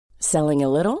Selling a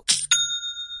little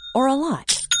or a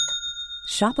lot?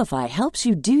 Shopify helps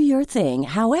you do your thing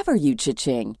however you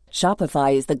cha-ching.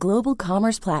 Shopify is the global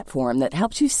commerce platform that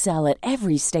helps you sell at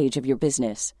every stage of your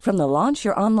business. From the launch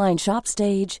your online shop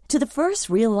stage to the first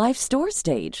real-life store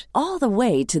stage, all the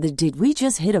way to the did we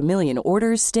just hit a million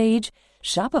orders stage.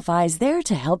 Shopify is there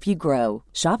to help you grow.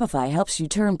 Shopify helps you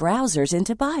turn browsers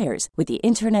into buyers with the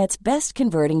internet's best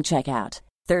converting checkout.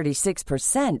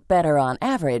 36% better on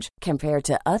average compared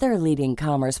to other leading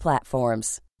commerce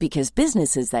platforms. Because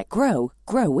businesses that grow,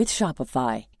 grow with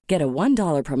Shopify. Get a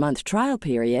 $1 per month trial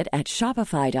period at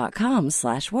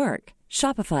shopify.com/work.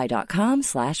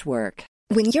 Shopify.com/work.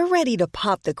 When you're ready to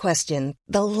pop the question,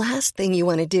 the last thing you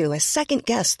want to do is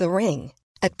second-guess the ring.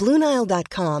 At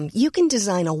BlueNile.com, you can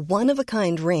design a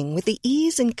one-of-a-kind ring with the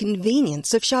ease and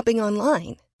convenience of shopping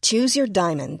online. Choose your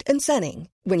diamond and setting.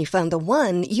 When you find the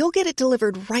one, you'll get it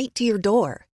delivered right to your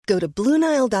door. Go to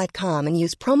BlueNile.com and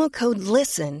use promo code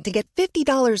LISTEN to get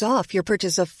 $50 off your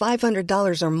purchase of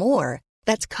 $500 or more.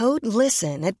 That's code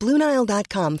LISTEN at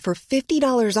BlueNile.com for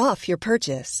 $50 off your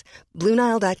purchase.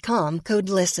 BlueNile.com, code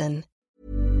LISTEN.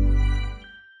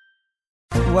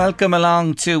 Welcome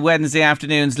along to Wednesday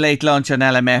afternoon's Late Lunch on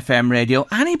LMFM Radio.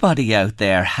 Anybody out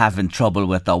there having trouble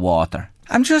with the water?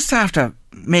 I'm just after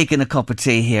making a cup of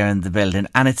tea here in the building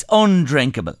and it's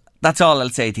undrinkable. That's all I'll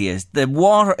say to you. The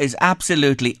water is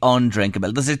absolutely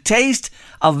undrinkable. There's a taste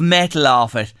of metal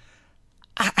off it.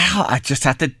 I just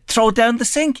had to throw it down the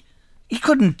sink. You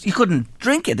couldn't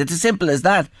drink it. It's as simple as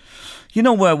that. You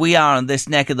know where we are in this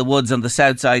neck of the woods on the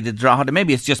south side of Drogheda.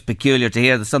 Maybe it's just peculiar to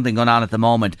hear there's something going on at the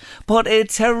moment. But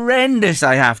it's horrendous,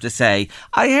 I have to say.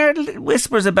 I heard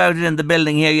whispers about it in the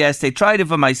building here yesterday. Tried it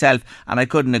for myself and I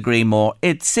couldn't agree more.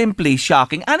 It's simply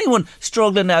shocking. Anyone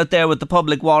struggling out there with the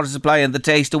public water supply and the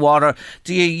taste of water?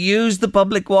 Do you use the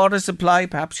public water supply?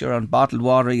 Perhaps you're on bottled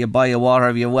water, you buy your water,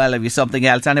 have you well, have you something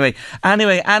else? Anyway,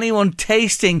 anyone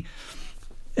tasting...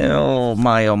 Oh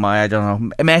my, I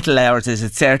don't know. Metal hours is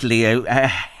it certainly a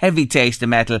heavy taste of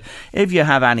metal. If you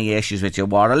have any issues with your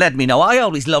water, let me know. I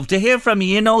always love to hear from you.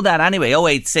 You know that anyway.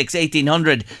 086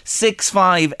 1800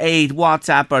 658.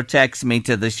 WhatsApp or text me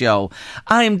to the show.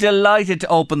 I'm delighted to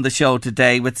open the show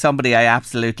today with somebody I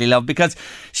absolutely love because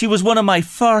she was one of my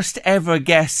first ever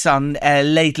guests on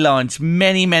Late Lunch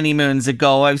many moons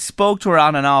ago. I've spoke to her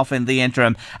on and off in the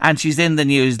interim and she's in the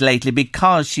news lately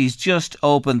because she's just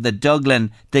opened the Dublin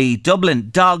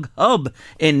Dog Hub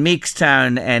in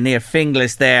Meekstown near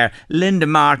Finglas there. Linda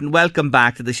Martin, welcome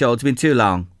back to the show. It's been too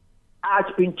long.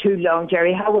 It's been too long,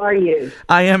 Jerry. How are you?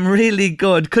 I am really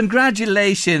good.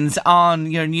 Congratulations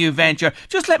on your new venture.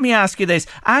 Just let me ask you this.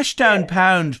 Ashdown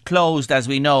Pound closed, as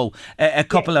we know, a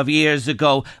couple of years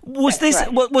ago. Was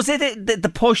it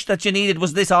the push that you needed?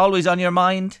 Was this always on your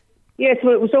mind? Yes,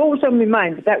 well, it was always on my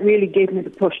mind, but that really gave me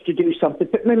the push to do something.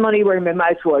 Put my money where my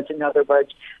mouth was, in other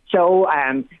words. So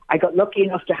I got lucky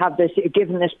enough to have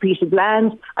given this piece of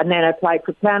land, and then I applied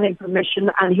for planning permission,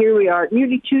 and here we are,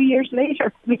 nearly 2 years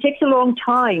later. It takes a long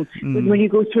time when you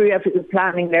go through everything,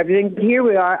 planning and everything, but here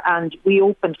we are, and we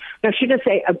opened. Now, should I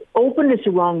say, open is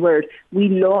the wrong word. We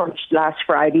launched last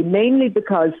Friday, mainly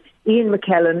because Ian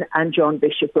McKellen and John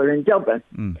Bishop were in Dublin.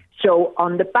 So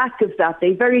on the back of that,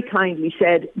 they very kindly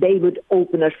said they would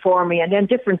open it for me, and then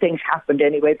different things happened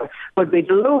anyway. But we'd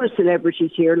a load of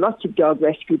celebrities here, lots of dog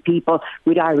rescue people,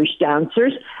 we'd Irish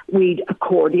dancers, we'd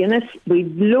accordionists,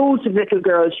 we'd loads of little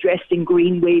girls dressed in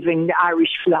green waving the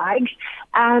Irish flag,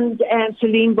 and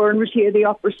Celine Byrne was here, the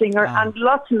opera singer, and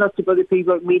lots of other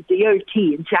people. We'd the old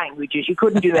tea and sandwiches. You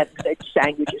couldn't do that without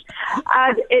sandwiches.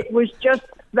 And it was just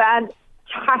fantastic.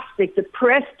 The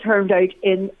press turned out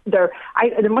in there.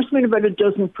 There must have been about a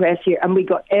dozen press here, and we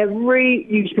got every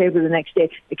newspaper the next day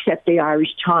except the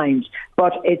Irish Times.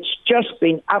 But it's just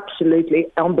been absolutely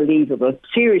unbelievable,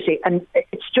 seriously, and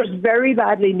it's just very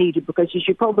badly needed because, as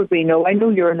you probably know, I know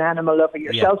you're an animal lover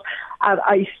yourself.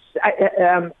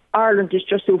 Yeah. Ireland is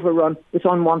just overrun with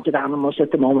unwanted animals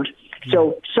at the moment.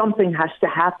 So something has to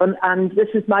happen, and this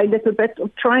is my little bit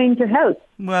of trying to help.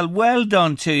 Well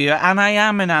done to you. And I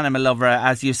am an animal lover,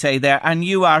 as you say there, and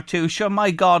you are too. Sure, my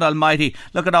God almighty,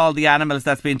 look at all the animals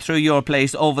that's been through your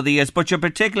place over the years. But your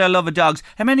particular love of dogs,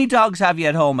 how many dogs have you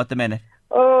at home at the minute?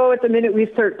 Oh, at the minute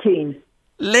we've 13.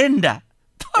 Linda,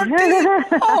 13?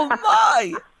 Oh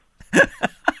my!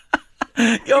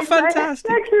 You're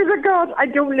fantastic. Actually, to God, I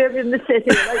don't live in the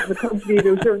city. I live in the country,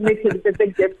 so it makes it a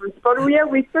big difference. But yeah,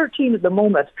 we're 13 at the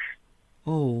moment.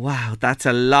 Oh, wow, that's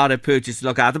a lot of pooches to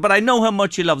look after. But I know how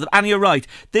much you love them. And you're right,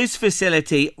 this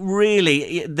facility,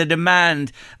 really, the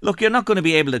demand, look, you're not going to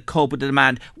be able to cope with the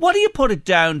demand. What do you put it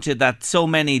down to that so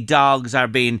many dogs are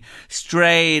being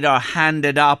strayed or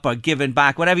handed up or given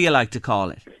back, whatever you like to call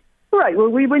it? Right, well,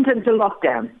 we went into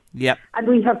lockdown. Yep. And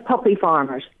we have puppy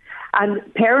farmers.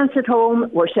 And parents at home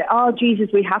were saying, oh, Jesus,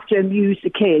 we have to amuse the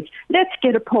kids. Let's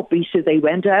get a puppy. So they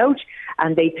went out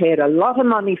and they paid a lot of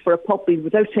money for a puppy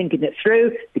without thinking it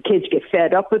through. The kids get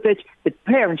fed up with it. The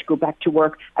parents go back to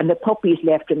work and the puppy is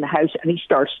left in the house and he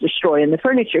starts destroying the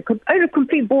furniture out of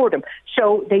complete boredom.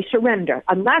 So they surrender.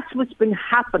 And that's what's been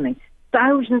happening.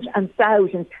 Thousands and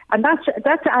thousands. And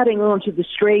that's adding on to the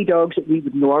stray dogs that we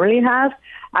would normally have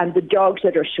and the dogs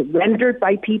that are surrendered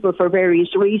by people for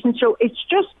various reasons. So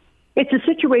it's a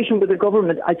situation where the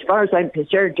government, as far as I'm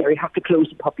concerned, Jerry, have to close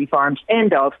the puppy farms.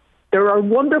 End of. There are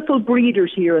wonderful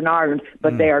breeders here in Ireland,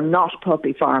 but they are not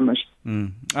puppy farmers.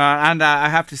 And I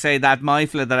have to say that my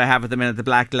fella that I have at the minute, the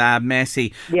Black Lab,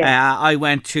 Messi, I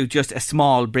went to just a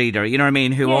small breeder, you know what I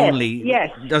mean, who only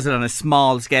does it on a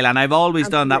small scale. And I've always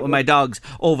done that with my dogs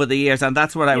over the years, and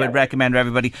that's what I would recommend to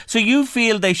everybody. So you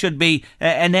feel they should be,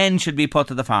 an end should be put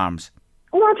to the farms?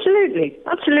 Oh, absolutely.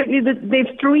 Absolutely.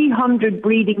 They've 300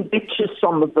 breeding bitches,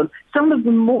 some of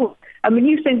them more. I mean,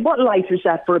 you think, what life is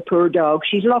that for a poor dog?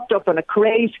 She's locked up in a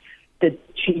crate, that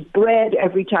she's bred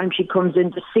every time she comes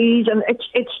into seas, and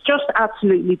it's just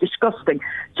absolutely disgusting.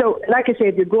 So, like I say,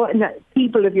 if you're going,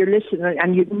 people, if you're listening,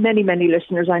 and you've many, many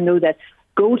listeners, I know that,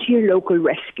 go to your local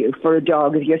rescue for a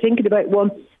dog if you're thinking about one.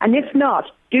 And if not,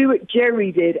 do what Jerry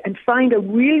did and find a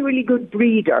really, really good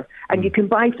breeder. And you can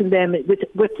buy from them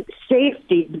with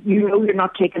safety. You know you're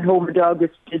not taking home a dog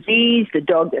that's diseased, a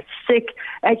dog that's sick.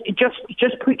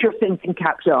 Just put your thinking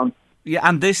caps on. Yeah,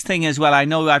 and this thing as well, I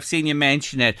know I've seen you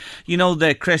mention it. You know,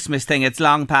 the Christmas thing, it's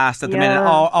long past at the minute,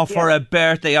 or for a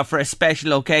birthday or for a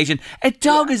special occasion. A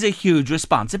dog is a huge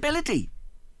responsibility.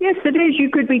 Yes, it is.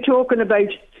 You could be talking about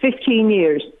 15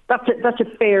 years. That's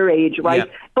a fair age, right?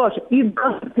 Yeah. But you've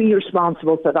got to be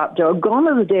responsible for that dog. Gone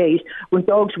are the days when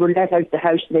dogs were let out the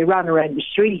house and they ran around the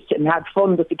streets and had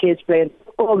fun with the kids playing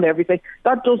football and everything.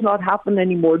 That does not happen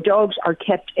anymore. Dogs are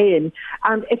kept in.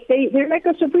 And if they're like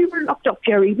us, if we were locked up,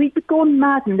 Jerry, we'd be going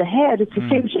mad in the head. It's the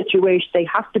same situation. They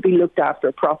have to be looked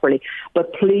after properly.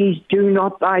 But please do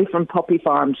not buy from puppy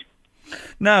farms.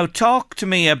 Now, talk to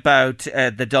me about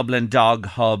the Dublin Dog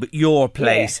Hub, your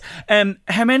place. Yeah.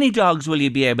 How many dogs will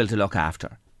you be able to look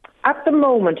after? At the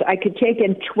moment, I could take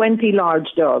in 20 large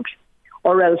dogs,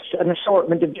 or else an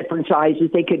assortment of different sizes.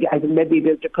 I would maybe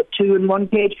be able to put 2 in one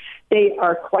cage. They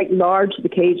are quite large, the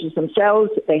cages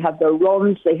themselves. They have their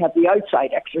runs. They have the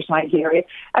outside exercise area.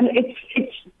 And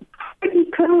it's pretty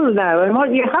cool now.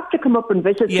 And you have to come up and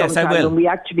visit sometime when we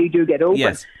actually do get open.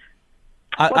 Yes.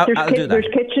 There's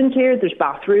kitchens here, there's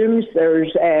bathrooms,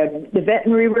 there's the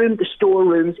veterinary room, the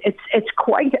storerooms. It's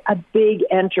quite a big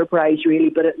enterprise, really,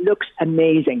 but it looks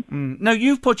amazing. Now,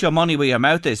 you've put your money where your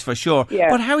mouth is, for sure. Yeah.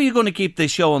 But how are you going to keep this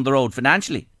show on the road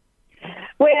financially?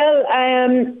 Well,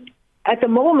 at the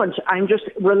moment, I'm just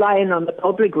relying on the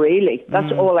public, really.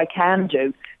 That's all I can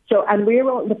do. So, and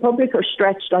the public are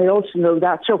stretched, I also know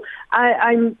that. So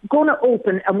I'm going to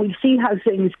open and we'll see how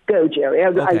things go, Jerry.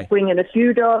 I bring in a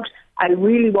few dogs. I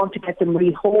really want to get them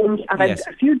rehomed. And I've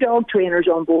a few dog trainers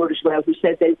on board as well who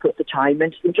said they'll put the time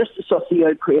into just to suss the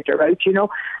old creator out, you know,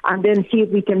 and then see if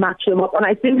we can match them up. And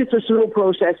I think it's a slow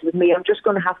process with me. I'm just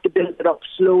going to have to build it up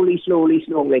slowly.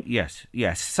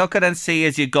 Yes. Suck it and see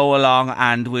as you go along,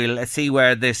 and we'll see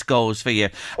where this goes for you.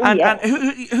 And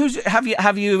who's have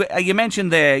you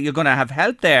mentioned there you're going to have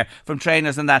help there from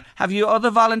trainers and that. Have you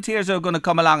other volunteers who are going to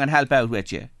come along and help out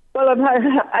with you? Well,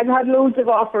 I've had loads of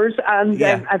offers, and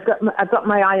I've got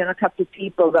my eye on a couple of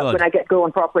people that when I get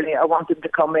going properly, I want them to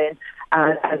come in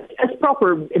as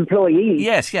proper employees.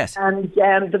 Yes. And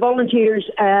the volunteers,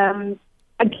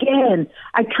 again,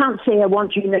 I can't say I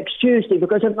want you next Tuesday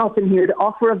because I've nothing here to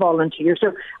offer a volunteer.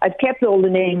 So I've kept all the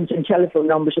names and telephone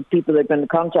numbers of people that are going to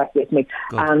contact with me.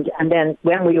 And then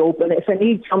when we open, if I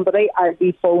need somebody, I'll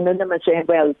be phoning them and saying,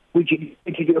 well, would you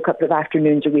do a couple of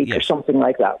afternoons a week or something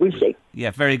like that? We'll see.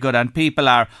 Yeah, very good. And people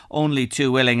are only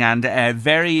too willing, and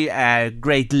very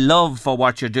great love for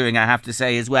what you're doing, I have to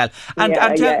say as well. And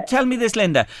tell me this,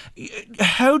 Linda,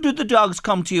 how do the dogs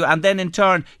come to you, and then in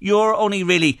turn you're only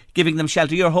really giving them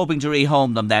shelter? You're hoping to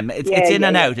rehome them then? It's in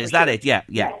and out, is that it? Yeah.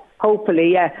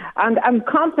 Hopefully, yeah. And I'm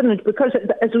confident because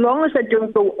as long as I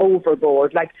don't go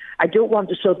overboard, like I don't want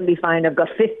to suddenly find I've got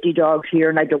 50 dogs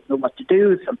here and I don't know what to do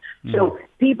with them. So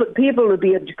people will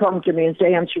be able to come to me and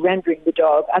say, I'm surrendering the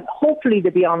dog. And hopefully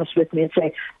they'll be honest with me and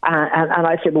say, and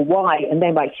I say, well, why? And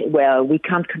they might say, well, we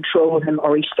can't control him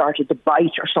or he started to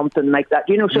bite or something like that.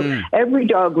 So every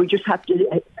dog, we just have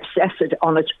to assess it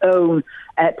on its own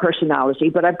personality.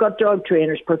 But I've got dog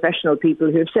trainers, professional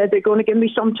people who have said they're going to give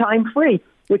me some time free,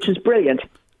 which is brilliant.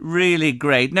 Really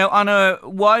great. Now, on a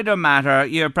wider matter,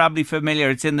 you're probably familiar,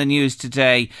 it's in the news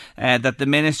today, that the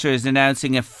Minister is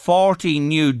announcing 40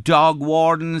 new dog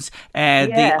wardens,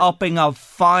 the upping of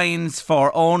fines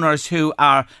for owners who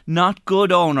are not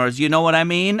good owners, you know what I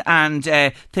mean? And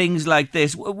things like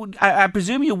this. I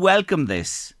presume you welcome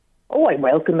this. Oh, I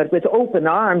welcome it with open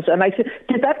arms. And I said,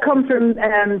 did that come from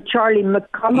Charlie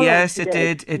McConnell? Yes, it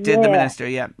did. It did, the Minister,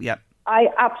 yeah. I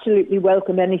absolutely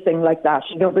welcome anything like that,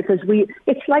 because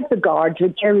it's like the guards,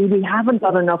 Jerry, we haven't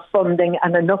got enough funding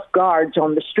and enough guards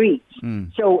on the streets.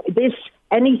 So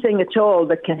anything at all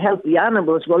that can help the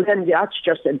animals, well, then that's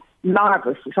just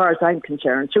marvellous as far as I'm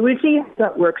concerned. So we'll see how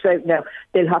that works out now.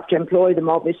 They'll have to employ them,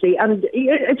 obviously. And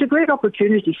it's a great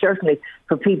opportunity, certainly,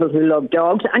 for people who love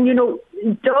dogs. And,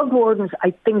 dog wardens,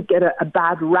 I think, get a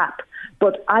bad rap.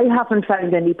 But I haven't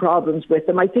found any problems with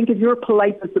them. I think if you're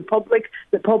polite with the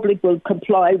public will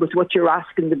comply with what you're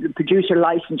asking, the producer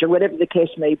license or whatever the case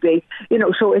may be.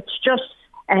 So it's just,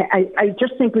 I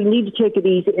just think we need to take it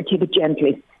easy and take it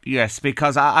gently. Yes,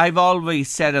 because I've always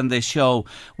said on this show,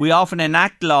 we often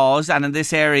enact laws, and in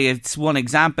this area it's one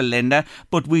example, Linda,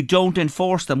 but we don't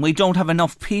enforce them. We don't have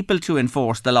enough people to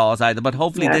enforce the laws either, but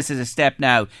hopefully this is a step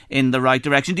now in the right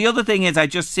direction. The other thing is, I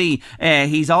just see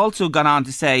he's also gone on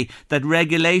to say that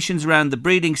regulations around the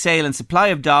breeding, sale and supply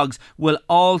of dogs will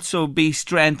also be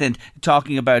strengthened,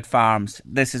 talking about farms.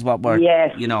 This is what we're,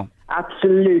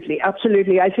 Absolutely.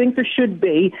 I think there should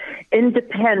be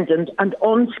independent and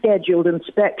unscheduled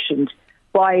inspections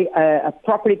by a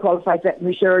properly qualified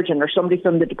veterinary surgeon or somebody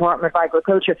from the Department of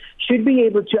Agriculture should be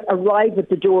able to arrive at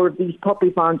the door of these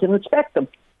puppy farms and inspect them.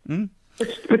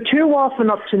 But too often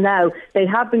up to now, they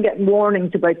have been getting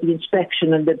warnings about the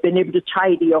inspection and they've been able to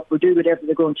tidy up or do whatever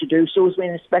they're going to do. So as when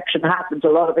inspection happens, a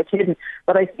lot of it's hidden.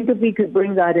 But I think if we could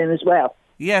bring that in as well.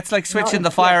 Yeah, it's like switching the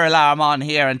fire alarm on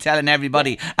here and telling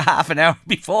everybody half an hour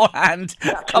beforehand.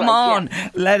 Come on,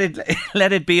 let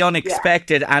it be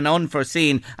unexpected and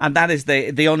unforeseen, and that is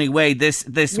the only way this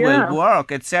will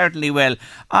work. It certainly will.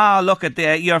 Look at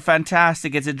you're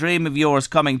fantastic. It's a dream of yours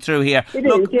coming through here. It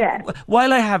is.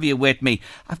 While I have you with me,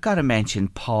 I've got to mention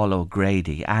Paul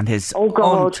O'Grady and his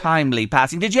untimely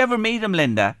passing. Did you ever meet him,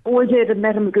 Linda? Oh, I did. I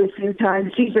met him a good few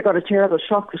times. I got a terrible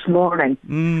shock this morning,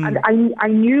 and I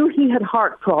knew he had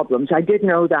heart problems. I did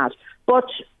know that, but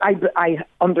I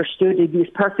understood he was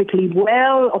perfectly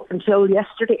well up until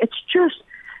yesterday. It's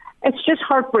just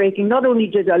heartbreaking. Not only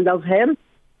did I love him,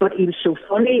 but he was so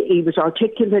funny, he was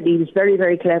articulate, he was very,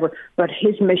 very clever, but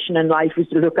his mission in life was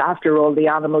to look after all the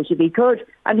animals if he could,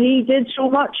 and he did so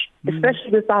much,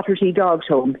 especially with Battersea Dogs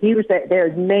Home. He was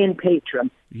their main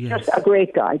patron. Just a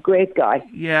great guy.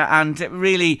 Yeah, and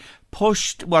really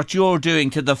pushed what you're doing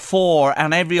to the fore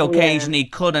on every occasion he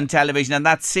could on television, and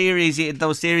those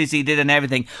series he did and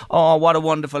everything. Oh, what a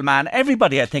wonderful man.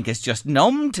 Everybody, I think, is just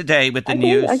numb today with the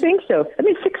news. I think so.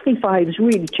 65 is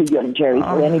really too young, Jerry,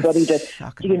 for anybody to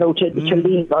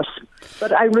leave us.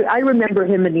 But I remember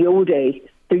him in the old days.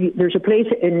 There's a place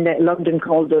in London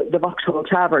called the Vauxhall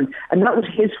Tavern, and that was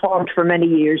his haunt for many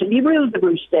years. And he ruled the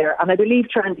roost there, and I believe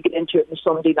trying to get into it on a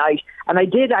Sunday night. And I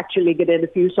did actually get in a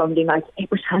few Sunday nights.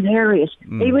 It was hilarious.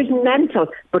 He was mental,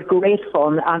 but great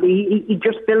fun. And he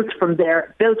just built from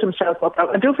there, built himself up.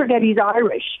 And don't forget, he's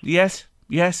Irish. Yes,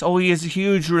 he has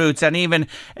huge roots, and even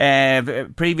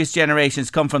previous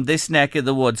generations come from this neck of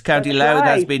the woods. County Louth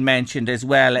has been mentioned as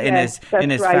well in his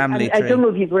family tree. I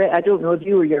don't know if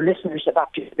you or your listeners have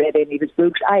actually read any of his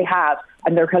books. I have,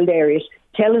 and they're hilarious.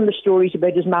 Telling the stories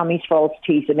about his mammy's false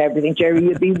teeth and everything, Jerry,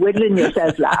 you'd be whittling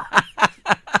yourself laugh.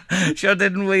 Sure,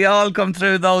 didn't we all come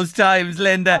through those times,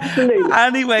 Linda? Absolutely.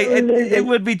 Anyway, it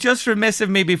would be just remiss of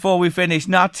me before we finish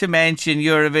not to mention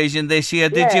Eurovision this year.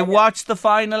 Did you watch the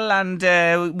final and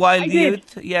Wild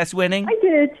Youth? Yes, winning? I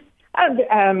did.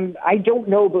 And I don't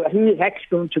know who the heck's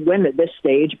going to win at this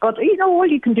stage, but all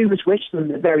you can do is wish them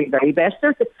the very, very best.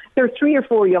 There are 3 or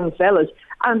 4 young fellas,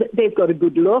 and they've got a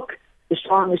good look. The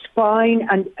song is fine,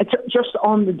 and it's just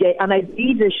on the day. And I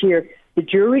believe this year the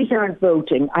juries aren't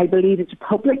voting. I believe it's a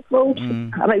public vote,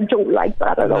 and I don't like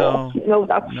that at all.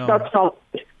 That's not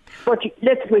good. But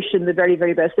let's wish them the very,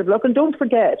 very best of luck. And don't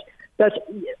forget that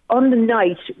on the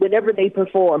night, whenever they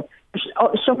perform,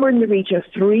 somewhere in the region of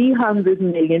 300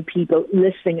 million people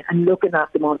listening and looking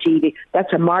at them on TV.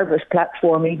 That's a marvellous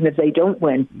platform, even if they don't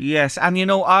win. Yes, and you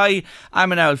know,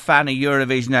 I'm an old fan of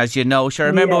Eurovision, as you know. Sure,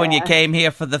 remember when you came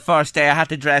here for the first day, I had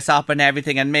to dress up and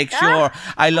everything and make sure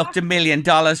I looked $1 million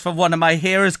for one of my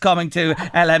heroes coming to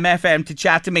LMFM to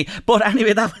chat to me. But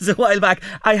anyway, that was a while back.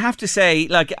 I have to say,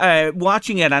 like,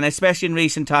 watching it, and especially in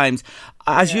recent times,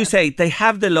 as you say, they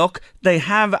have the look. They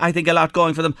have, I think, a lot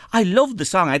going for them. I love the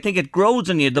song. I think it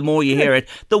grows on you the more you hear it.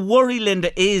 The worry,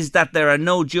 Linda, is that there are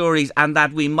no juries and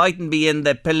that we mightn't be in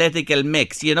the political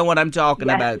mix. You know what I'm talking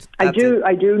about? I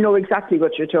do know exactly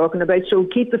what you're talking about. So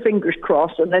keep the fingers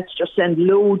crossed, and let's just send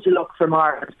loads of luck from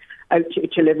Ireland out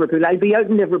to Liverpool. I'll be out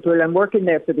in Liverpool. I'm working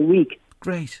there for the week.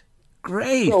 Great.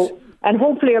 So, and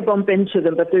hopefully I bump into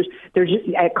them. But there's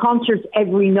concerts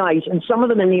every night, and some of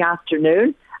them in the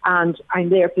afternoon. And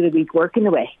I'm there for the week working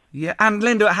away. Yeah, and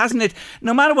Linda, hasn't it,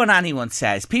 no matter what anyone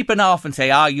says, people often say,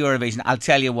 Eurovision, I'll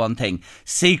tell you one thing,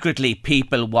 secretly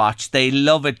people watch, they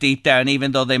love it deep down,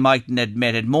 even though they mightn't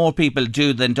admit it. More people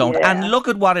do than don't. And look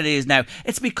at what it is now.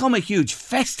 It's become a huge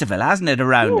festival, hasn't it,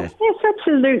 around it? Yes,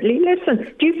 absolutely. Listen,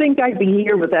 do you think I'd be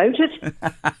here without it?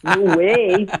 No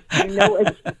way. You know,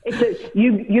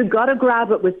 you got to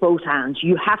grab it with both hands.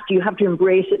 You have to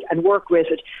embrace it and work with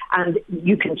it, and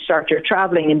you can start your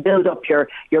travelling and build up your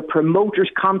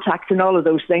promoters' contacts and all of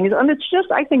those things. And it's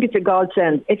just, I think it's a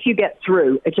godsend if you get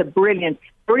through. It's a brilliant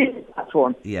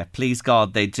platform. Yeah, please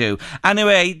God they do.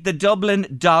 Anyway, the Dublin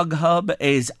Dog Hub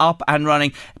is up and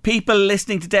running. People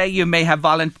listening today, you may have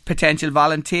potential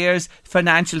volunteers,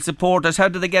 financial supporters. How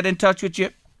do they get in touch with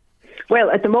you? Well,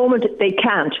 at the moment they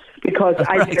can't, because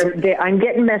I'm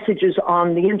getting messages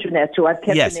on the internet, so I've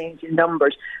kept the names and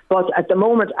numbers. But at the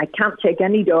moment I can't take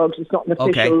any dogs. It's not an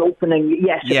official opening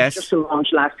yet. It was just a launch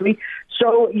last week.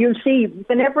 So you'll see,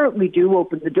 whenever we do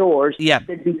open the doors, there'll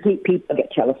be people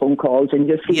get telephone calls, and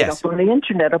you'll see it up on the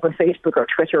internet, up on Facebook or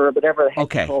Twitter or whatever the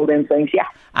heck you call them things. Yeah.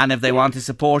 And if they want to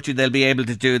support you, they'll be able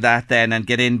to do that then and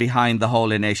get in behind the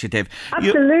whole initiative.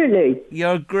 Absolutely.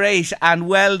 You're great, and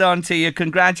well done to you.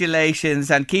 Congratulations,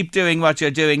 and keep doing what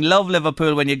you're doing. Love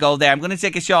Liverpool when you go there. I'm going to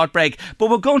take a short break, but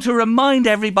we're going to remind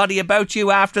everybody about you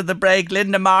after the break.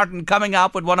 Linda Martin coming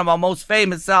up with one of our most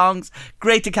famous songs.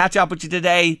 Great to catch up with you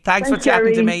today. Thanks for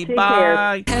chatting to me. Take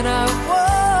Bye. Care. And I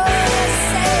wanna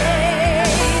say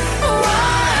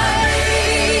why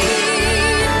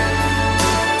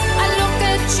I look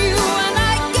at you and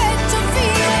I get to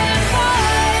feel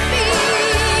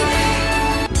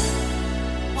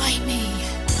why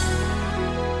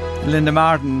me? Linda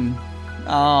Martin.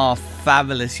 Oh,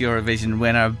 fabulous Eurovision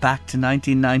winner, back to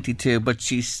 1992, but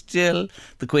she's still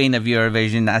the queen of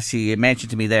Eurovision. As she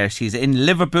mentioned to me there, she's in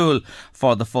Liverpool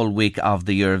for the full week of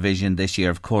the Eurovision this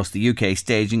year. Of course, the UK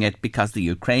staging it because the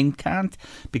Ukraine can't,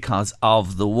 because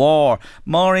of the war.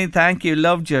 Maureen, thank you.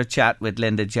 Loved your chat with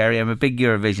Linda, Jerry. I'm a big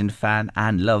Eurovision fan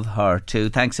and love her too.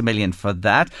 Thanks a million for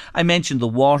that. I mentioned the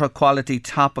water quality,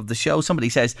 top of the show. Somebody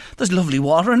says, there's lovely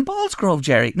water in Ballsgrove,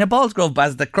 Jerry. Now, Ballsgrove,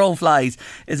 as the crow flies,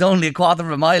 is only a quarter of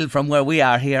a mile from where we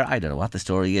are here. I don't know what the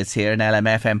story is here in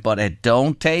LMFM, but it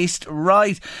don't taste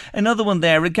right. Another one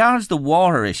there regards the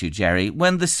water issue, Jerry.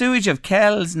 When the sewage of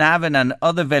Kells, Navan and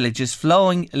other villages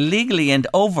flowing legally and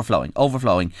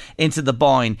overflowing into the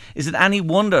Boyne, is it any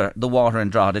wonder the water in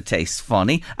Drogheda tastes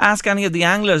funny? Ask any of the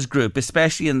anglers group,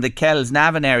 especially in the Kells,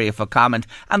 Navan area, for comment,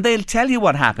 and they'll tell you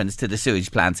what happens to the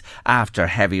sewage plants after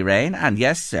heavy rain. And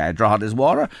yes, Drogheda's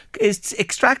water is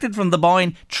extracted from the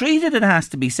Boyne, treated, it has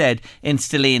to be said, in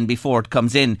Stilleen before it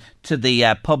comes in to the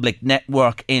public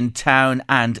network in town,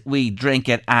 and we drink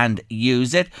it and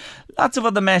use it. Lots of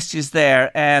other messages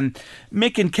there.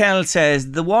 Mick in Kell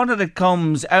says, the water that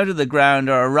comes out of the ground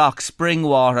or a rock, spring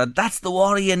water, that's the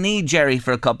water you need, Jerry,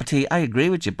 for a cup of tea. I agree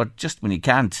with you, but just when you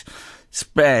can't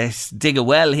dig a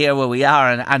well here where we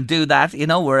are and do that, you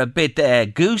know, we're a bit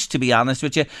goose, to be honest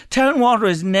with you. Town water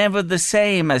is never the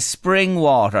same as spring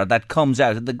water that comes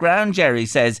out of the ground, Jerry,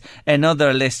 says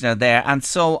another listener there, and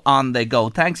so on they go.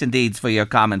 Thanks indeed for your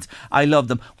comments. I love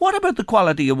them. What about the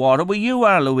quality of water? Well, you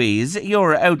are, Louise.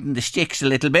 You're out in the sticks a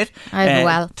little bit. I have a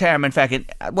well. Term and feckin'.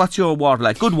 What's your water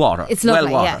like? Good water? It's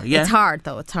lovely, well water, yeah. It's hard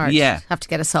though. It's hard. Yeah. Have to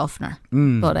get a softener.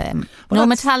 But no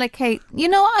metallic. You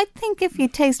know, I think if you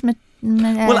taste metal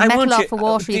off of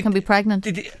water, you can be pregnant.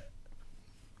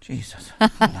 Jesus.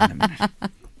 Hold on a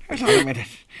minute.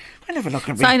 I'll have a look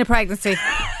at me. Sign of pregnancy.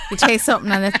 You taste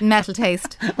something and it's metal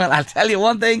taste. Well, I'll tell you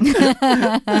one thing.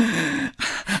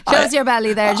 Shows your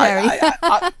belly there, Jerry.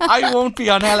 I won't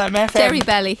be on LMFM. Jerry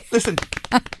belly. Listen,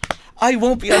 I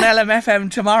won't be on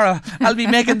LMFM tomorrow. I'll be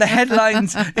making the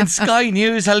headlines in Sky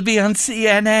News. I'll be on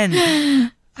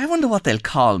CNN. I wonder what they'll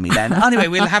call me then. Anyway,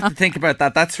 we'll have to think about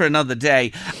that. That's for another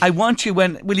day. I want you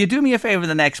will you do me a favour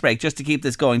the next break, just to keep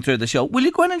this going through the show? Will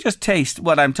you go in and just taste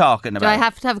what I'm talking about? Do I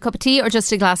have to have a cup of tea or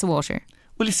just a glass of water?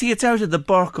 Well, you see, it's out of the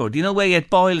Burco. Do you know where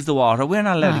it boils the water? We're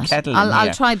not allowed to kettle in here.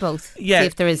 I'll try both. See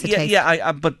if there is a taste.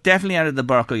 Yeah, but definitely out of the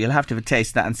Burco. You'll have to have a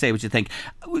taste of that and say what you think.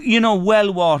 You know,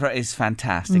 well water is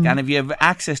fantastic. And if you have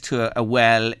access to a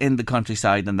well in the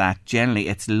countryside and that, generally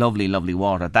it's lovely, lovely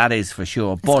water. That is for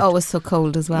sure. But it's always so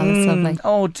cold as well. It's lovely.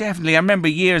 Oh, definitely. I remember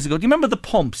years ago. Do you remember the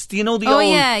pumps? Do you know the old...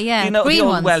 yeah. You know, green the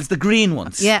old ones. wells, the green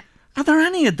ones? Yeah. Are there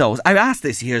any of those? I asked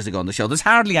this years ago on the show. There's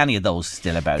hardly any of those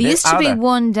still about. There used to be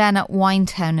one down at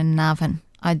Winetown in Navan.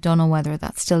 I don't know whether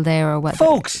that's still there or whether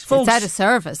folks, it's out of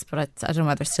service, but I don't know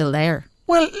whether it's still there.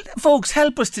 Well, folks,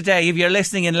 help us today if you're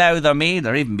listening in Louth or Meath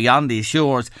or even beyond these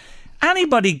shores.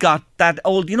 Anybody got that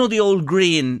old, you know, the old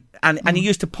green, and you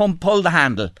used to pull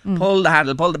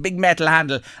the big metal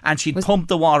handle, and she'd pump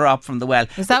the water up from the well.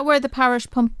 Is that where the parish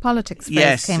pump politics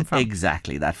phrase came from? Yes,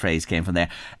 exactly. That phrase came from there.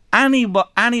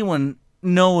 Anyone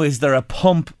know, is there a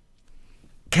pump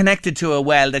connected to a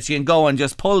well that you can go and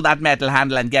just pull that metal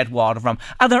handle and get water from?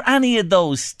 Are there any of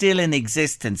those still in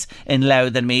existence in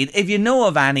Louth and Meath? If you know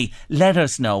of any, let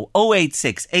us know.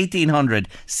 086 1800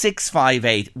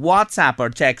 658. WhatsApp or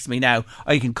text me now,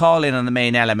 or you can call in on the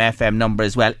main LMFM number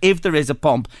as well if there is a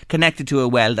pump connected to a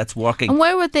well that's working. And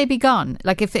where would they be gone?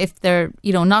 Like if they're,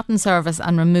 you know, not in service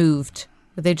and removed,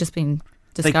 would they just been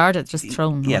discarded, just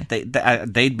thrown away?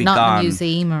 They'd be not gone. Not in a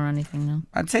museum or anything, no.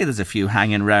 I'd say there's a few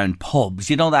hanging around pubs,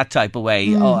 you know, that type of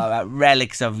way.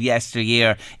 Relics of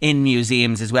yesteryear in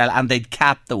museums as well, and they'd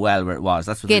cap the well where it was.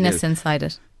 That's what Guinness they do. inside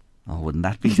it. Oh, wouldn't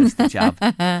that be just the job?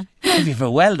 If you've a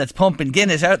well that's pumping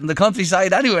Guinness out in the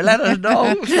countryside anyway, let us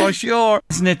know for sure.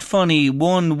 Isn't it funny?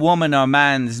 One woman or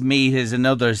man's meat is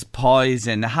another's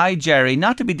poison. Hi, Jerry.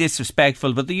 Not to be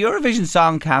disrespectful, but the Eurovision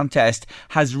Song Contest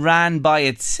has ran by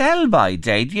its sell-by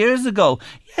date years ago.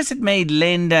 Yes, it made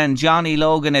Linda and Johnny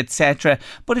Logan, etc.,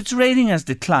 but its rating has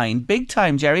declined big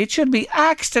time, Jerry. It should be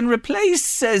axed and replaced,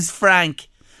 says Frank.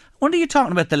 Wonder you're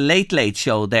talking about the Late Late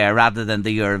Show there rather than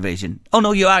the Eurovision. Oh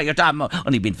no, you are. You're talking,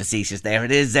 only being facetious there.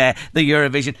 It is the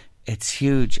Eurovision. It's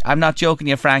huge. I'm not joking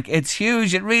you, Frank. It's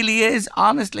huge. It really is.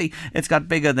 Honestly, it's got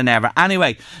bigger than ever.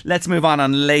 Anyway, let's move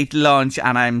on Late Lunch,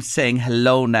 and I'm saying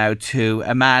hello now to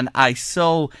a man I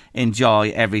so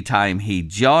enjoy every time he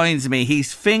joins me.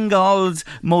 He's Fingal's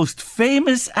most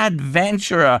famous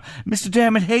adventurer, Mr.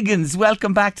 Dermot Higgins.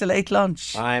 Welcome back to Late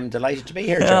Lunch. I'm delighted to be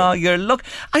here, Joe. Oh,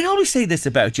 I always say this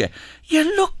about you.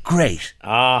 You look great.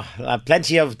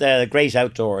 Plenty of the great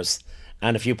outdoors.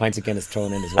 And a few pints of Guinness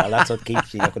thrown in as well. That's what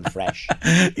keeps you looking fresh.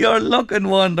 You're looking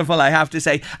wonderful, I have to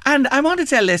say. And I want to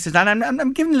tell listeners, and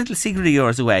I'm giving a little secret of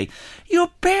yours away.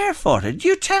 You're barefooted.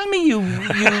 You tell me you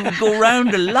go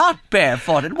round a lot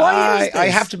barefooted. Why is this? I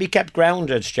have to be kept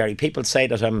grounded, Jerry. People say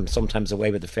that I'm sometimes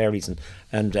away with the fairies,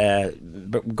 and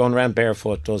going around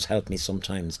barefoot does help me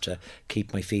sometimes to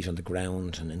keep my feet on the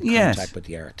ground and in contact with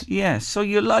the earth. Yes, so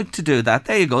you like to do that.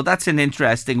 There you go. That's an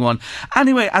interesting one.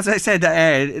 Anyway, as I said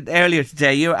earlier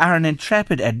today, you are an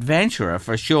intrepid adventurer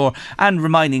for sure, and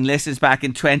reminding listeners, back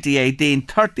in 2018,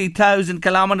 30,000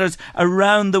 kilometres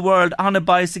around the world on a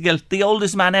bicycle, the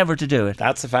oldest man ever to do it.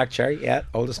 That's a fact, Jerry. Yeah,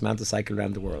 oldest man to cycle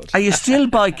around the world. Are you still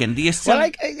biking? Do you still?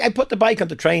 Well, I put the bike on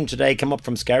the train today, came up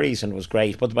from Skerries, and it was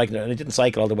great. Put the bike on, and I didn't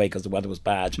cycle all the way because the weather was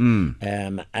bad.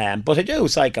 But I do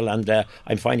cycle, and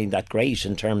I'm finding that great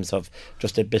in terms of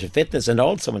just a bit of fitness and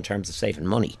also in terms of saving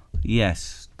money.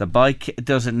 Yes. The bike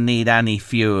doesn't need any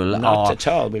fuel. Not or at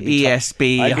all.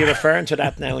 ESB. I'll be referring to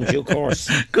that now in due course.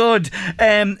 Good.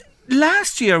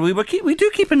 Last year we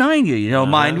do keep an eye on you. You know,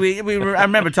 mind we were. I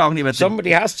remember talking to you about somebody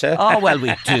has to. Oh well,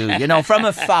 we do. You know, from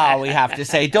afar we have to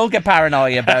say. Don't get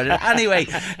paranoid about it. Anyway,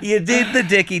 you did the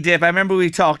Dicky Dip. I remember we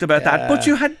talked about that. But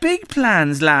you had big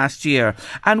plans last year,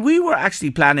 and we were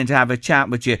actually planning to have a chat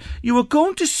with you. You were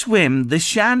going to swim the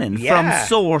Shannon from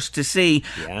source to sea,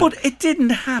 but it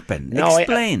didn't happen. No,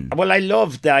 explain. I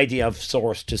love the idea of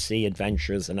source to sea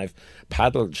adventures, and I've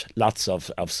paddled lots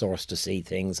of source to sea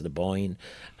things, the Boyne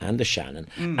and the Shannon,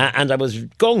 and I was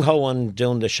gung-ho on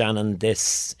doing the Shannon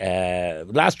this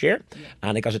last year,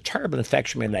 and I got a terrible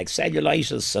infection in my leg,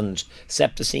 cellulitis and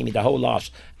septicemia, the whole lot,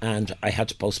 and I had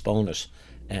to postpone it.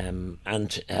 Around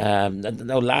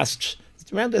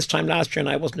this time last year, and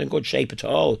I wasn't in good shape at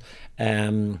all.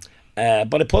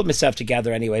 But I pulled myself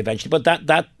together anyway eventually. But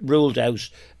that ruled out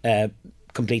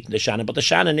completing the Shannon. But the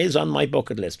Shannon is on my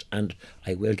bucket list, and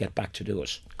I will get back to do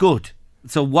it. Good.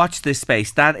 So watch this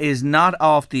space. That is not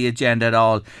off the agenda at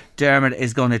all. Dermot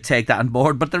is going to take that on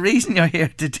board. But the reason you're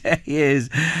here today is,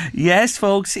 yes,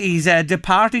 folks, he's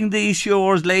departing these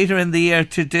shores later in the year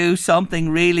to do something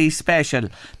really special.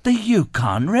 The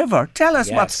Yukon River. Tell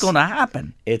us what's going to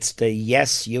happen. It's the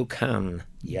Yes You Can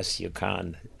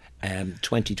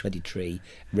 2023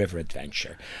 River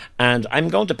Adventure. And I'm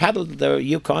going to paddle the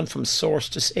Yukon from source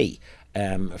to sea.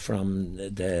 From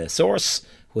the source,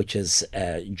 which is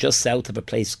just south of a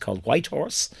place called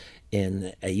Whitehorse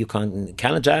in Yukon,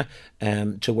 Canada,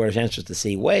 to where it enters the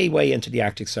sea, way into the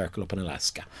Arctic Circle up in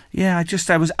Alaska. Yeah,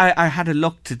 I had a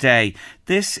look today.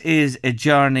 This is a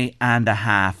journey and a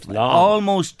half, long,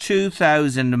 almost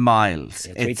 2,000 miles.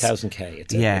 Yeah, 3,000 k.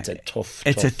 It's a tough.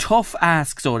 It's a tough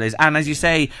ask, so it is. And as you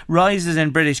say, rises in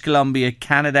British Columbia,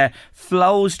 Canada,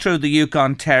 flows through the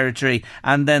Yukon Territory,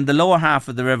 and then the lower half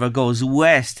of the river goes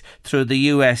west through the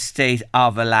US state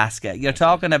of Alaska. You're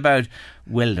talking about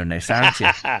wilderness, aren't you?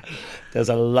 There's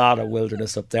a lot of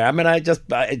wilderness up there. I mean, I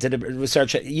did a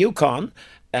research. Yukon,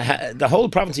 the whole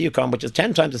province of Yukon, which is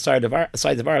 10 times the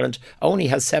size of Ireland, only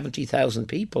has 70,000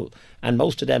 people, and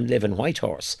most of them live in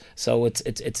Whitehorse. So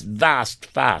it's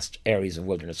vast areas of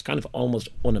wilderness, kind of almost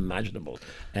unimaginable.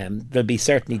 There'll be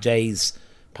certainly days,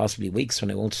 possibly weeks,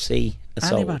 when I won't see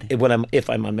anybody. If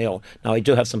I'm on my own. Now, I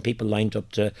do have some people lined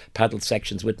up to paddle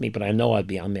sections with me, but I know I'll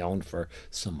be on my own for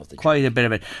some of the Quite a bit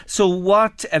of it. So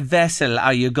what vessel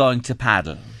are you going to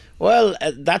paddle? Well,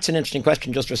 that's an interesting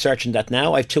question, just researching that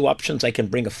now. I have two options. I can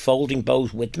bring a folding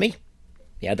boat with me.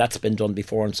 Yeah, that's been done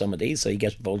before on some of these. So you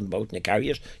get a folding boat and you carry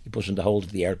it, you put it in the hold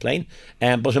of the airplane.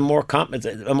 But a more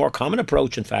common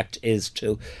approach, in fact, is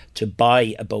to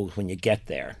buy a boat when you get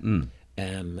there.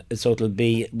 So it'll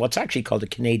be what's actually called a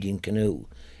Canadian canoe,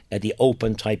 the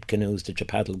open type canoes that you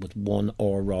paddle with one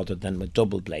oar rather than with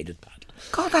double bladed paddle.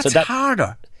 God, that's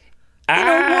harder.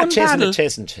 It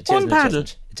isn't.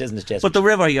 But the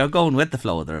river, you're going with the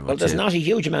flow of the river. Well, there's not a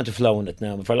huge amount of flow in it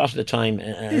now. For a lot of the time,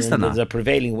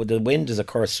 the wind is, of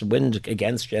course, wind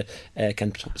against you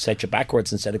can set you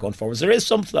backwards instead of going forwards. There is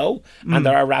some flow, and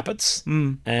there are rapids,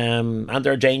 and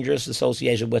there are dangers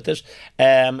associated with it.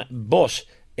 But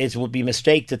it would be a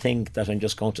mistake to think that I'm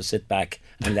just going to sit back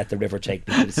and let the river take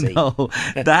me to the sea. No,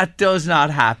 that does not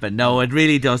happen. No, it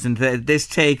really doesn't. This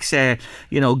takes,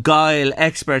 guile,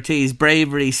 expertise,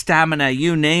 bravery, stamina,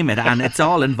 you name it, and it's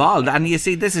all involved. And you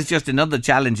see, this is just another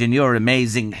challenge in your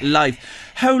amazing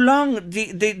life. How long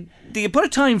do you put a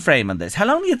time frame on this? How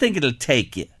long do you think it'll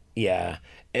take you? Yeah.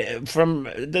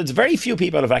 There's very few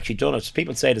people that have actually done it.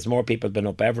 People say there's more people have been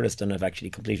up Everest than have actually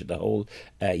completed the whole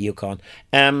Yukon.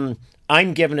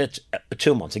 I'm giving it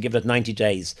 2 months. I give it 90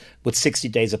 days with 60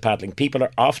 days of paddling. People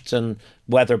are often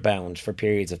weather bound for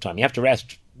periods of time. You have to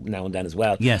rest now and then as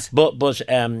well. Yes. But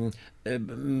people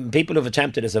who've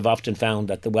attempted this have often found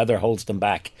that the weather holds them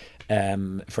back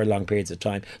for long periods of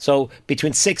time. So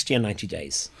between 60 and 90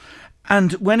 days.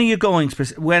 And when are you going?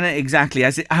 When exactly?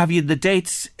 Have you the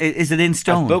dates? Is it in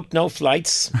stone? I've booked no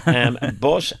flights,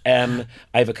 but I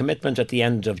have a commitment at the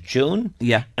end of June.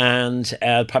 Yeah. And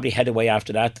I'll probably head away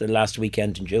after that, the last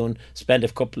weekend in June, spend a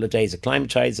couple of days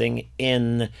acclimatising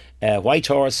in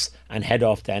Whitehorse and head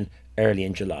off then early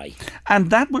in July. And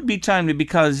that would be timely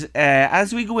because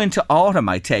as we go into autumn,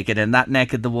 I take it, in that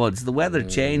neck of the woods, the weather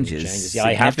changes. Yeah,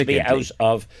 I have to be out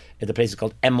of the place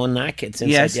called Emonak. It's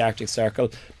inside the Arctic Circle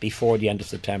before the end of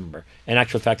September. In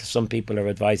actual fact, some people are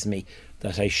advising me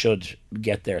that I should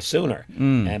get there sooner.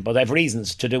 But I have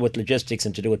reasons to do with logistics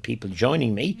and to do with people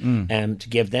joining me to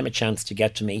give them a chance to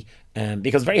get to me.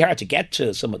 Because it's very hard to get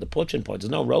to some of the put-in points.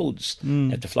 There's no roads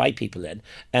to fly people in.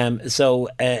 So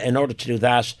in order to do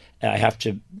that, I have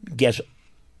to get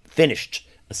finished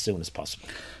as soon as possible.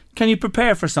 Can you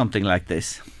prepare for something like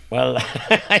this? Well,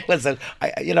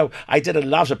 I did a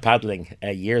lot of paddling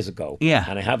years ago,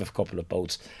 and I have a couple of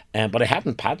boats, but I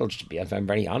haven't paddled, to be, if I'm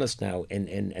very honest now,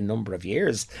 in a number of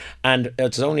years. And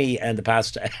it's only in the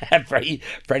past very,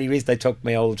 very recent I took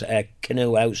my old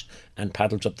canoe out and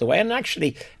paddled up the way. And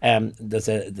actually, there's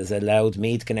a Loud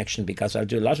Mead connection because I'll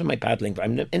do a lot of my paddling.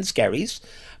 I'm in Skerries,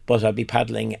 but I'll be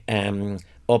paddling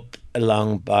up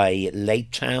along by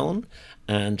Lake Town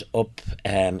and up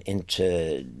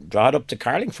into Drogheda up to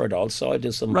Carlingford also. I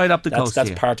do some right up the coast.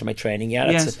 That's part of my training.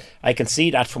 Yeah, yes. I can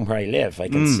see that from where I live. I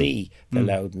can see the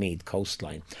Loud Mead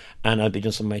coastline, and I'll be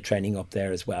doing some of my training up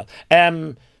there as well.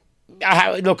 I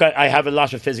have a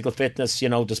lot of physical fitness,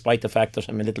 despite the fact that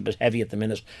I'm a little bit heavy at the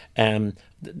minute.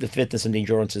 The fitness and the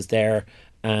endurance is there.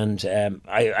 And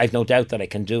I've no doubt that I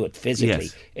can do it physically.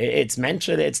 Yes. It's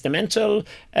mental. It's the mental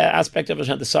aspect of it,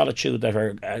 and the solitude that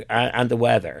and the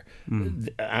weather,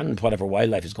 and whatever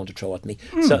wildlife is going to throw at me.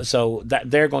 So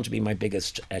that they're going to be my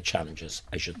biggest challenges,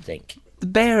 I should think. The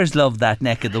bears love that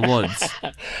neck of the woods.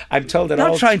 I'm told that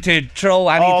Not trying to throw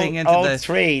anything into all the...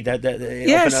 three. Up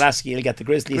Yes. in Alaska, you'll get the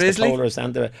grizzlies, Grizzly. the polars,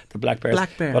 and the black bears.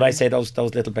 Black bear, But I yeah. say those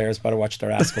little bears better watch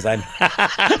their ass, because I'm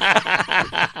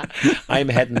I'm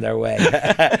heading their way.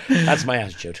 That's my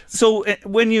attitude. So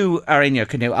when you are in your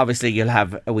canoe, obviously you'll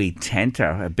have a wee tent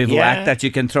or a bivouac Yeah. that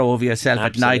you can throw over yourself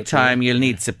Absolutely. at night time. You'll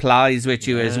need supplies with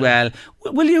you as well.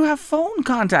 Will you have phone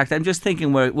contact? I'm just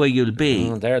thinking where you'll be.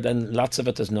 Then lots of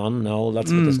it is none. No,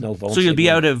 lots of it is no phone. So you'll be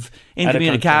out of Out of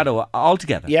incommunicado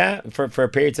altogether. Yeah, for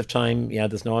periods of time. Yeah,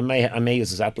 there's no. I may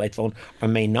use a satellite phone, or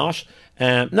may not.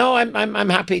 No, I'm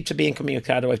happy to be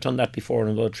incommunicado. I've done that before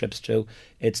on road trips too.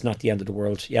 It's not the end of the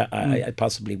world. Yeah, I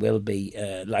possibly will be.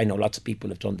 I know lots of people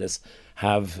have done this,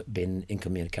 have been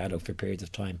incommunicado for periods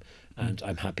of time, and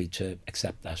I'm happy to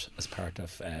accept that as part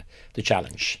of the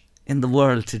challenge. In the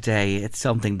world today, it's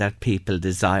something that people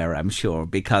desire, I'm sure,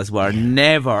 because we're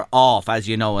never off, as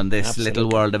you know, in this little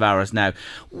world of ours now.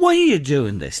 Why are you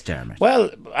doing this, Dermot?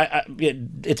 Well,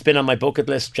 it's been on my bucket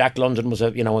list. Jack London was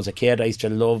as a kid, I used to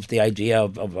love the idea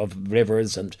of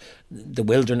rivers and the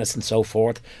wilderness and so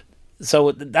forth.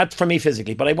 So that's for me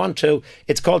physically, but I want to.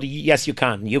 It's called Yes You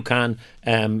Can. You can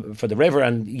for the river,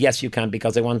 and Yes You Can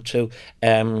because I want to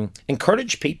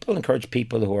encourage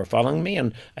people who are following me,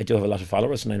 and I do have a lot of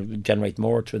followers, and I generate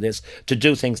more through this, to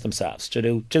do things themselves, to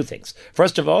do two things.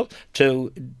 First of all,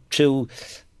 to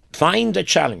find a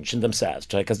challenge in themselves,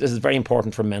 because this is very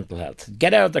important for mental health.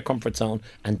 Get out of their comfort zone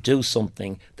and do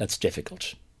something that's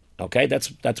difficult. Okay, that's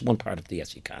one part of the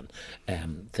Yes You Can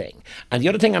thing. And the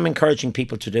other thing I'm encouraging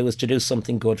people to do is to do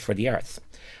something good for the earth.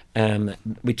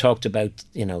 We talked about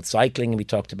cycling, and we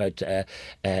talked about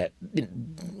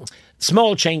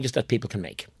small changes that people can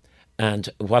make. And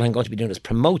what I'm going to be doing is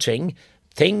promoting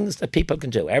things that people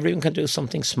can do. Everyone can do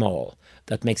something small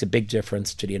that makes a big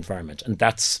difference to the environment, and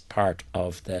that's part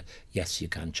of the Yes You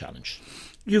Can challenge.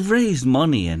 You've raised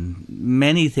money in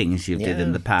many things you did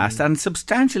in the past, and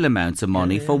substantial amounts of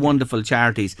money for wonderful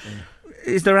charities.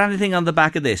 Is there anything on the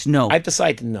back of this? No. I've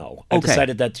decided no. I've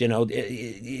decided that,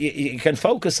 you can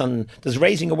focus on, there's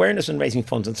raising awareness and raising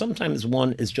funds, and sometimes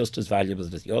one is just as valuable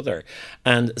as the other.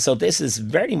 And so this is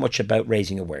very much about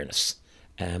raising awareness.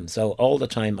 So all the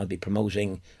time I'll be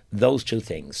promoting those two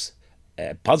things,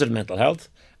 positive mental health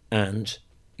and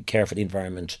care for the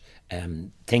environment,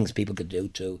 things people could do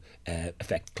to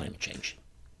affect climate change.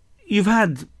 You've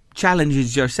had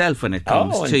challenges yourself when it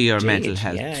comes to your mental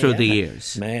health through the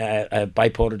years.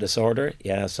 Bipolar disorder,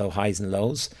 so highs and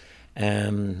lows.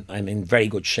 I'm in very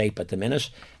good shape at the minute.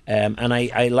 And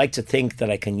I like to think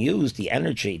that I can use the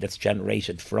energy that's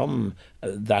generated from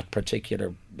that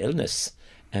particular illness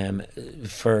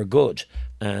for good.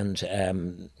 And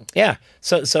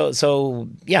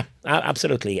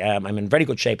absolutely. I'm in very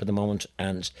good shape at the moment,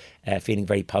 and feeling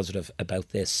very positive about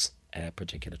this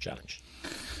particular challenge.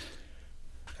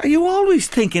 Are you always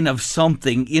thinking of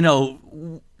something,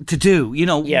 to do?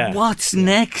 What's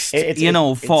next,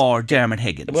 for Dermot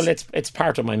Higgins? Well, it's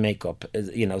part of my makeup.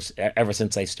 Ever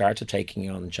since I started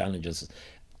taking on challenges,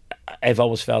 I've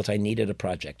always felt I needed a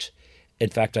project. In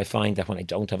fact, I find that when I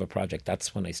don't have a project,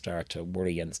 that's when I start to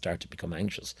worry and start to become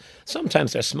anxious.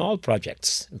 Sometimes they're small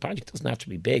projects. A project doesn't have to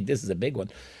be big. This is a big one,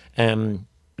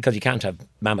 because you can't have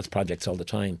mammoth projects all the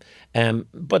time.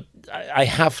 But I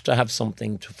have to have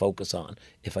something to focus on.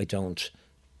 If I don't,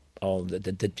 all the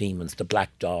demons, the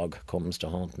black dog comes to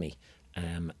haunt me.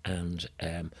 And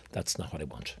that's not what I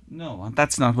want. No, and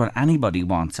that's not what anybody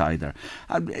wants either.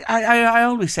 I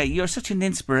always say you're such an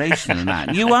inspirational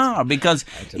man. You are, because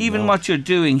even what you're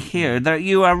doing here,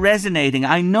 you are resonating,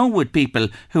 I know, with people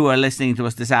who are listening to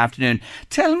us this afternoon.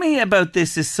 Tell me about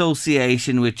this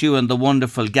association with you and the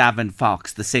wonderful Gavin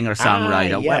Fox, the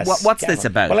singer-songwriter. Yes, What's Gavin. this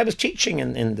about? Well, I was teaching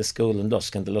in the school in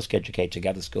Lusk, in the Lusk Educate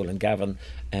Together School, and Gavin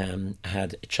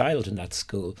had a child in that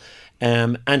school,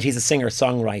 and he's a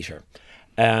singer-songwriter.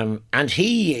 And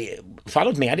he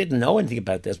followed me. I didn't know anything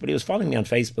about this, but he was following me on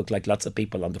Facebook like lots of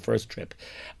people on the first trip.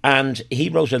 And he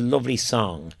wrote a lovely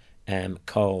song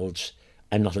called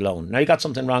I'm Not Alone. Now, you got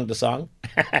something wrong with the song.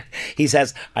 He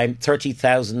says, I'm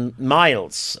 30,000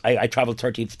 miles. I travelled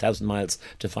 30,000 miles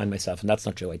to find myself. And that's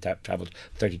not true. I travelled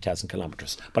 30,000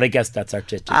 kilometres. But I guess that's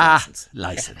artistic license.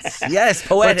 License. Yes,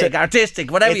 poetic,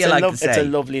 artistic, whatever you like to say. It's a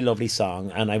lovely, lovely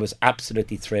song. And I was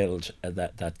absolutely thrilled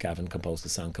that Gavin composed the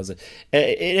song. Because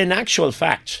in actual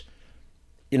fact,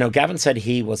 Gavin said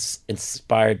he was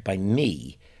inspired by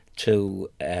me to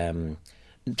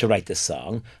to write this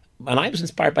song, and I was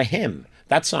inspired by him.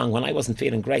 That song, when I wasn't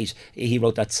feeling great, he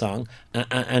wrote that song,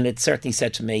 and it certainly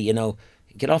said to me, you know,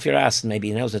 get off your ass and maybe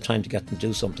now's the time to get and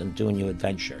do something, do a new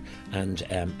adventure, and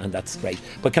that's great.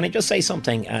 But can I just say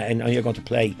something? I know you're going to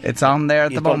play. It's on there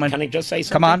at the moment. Can I just say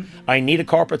something? Come on. I need a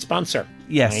corporate sponsor.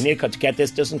 Yes. I need to get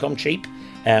this. Doesn't come cheap.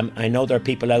 I know there are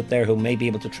people out there who may be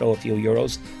able to throw a few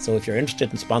euros. So if you're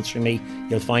interested in sponsoring me,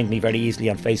 you'll find me very easily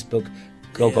on Facebook.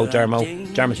 Go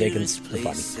Dermot Higgins.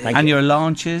 Thank and you. your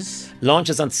launches?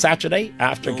 Launches on Saturday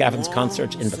after Gavin's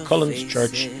concert in the Cullens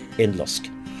Church in Lusk.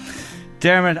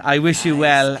 Dermot, I wish you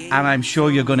well, and I'm sure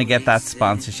you're going to get that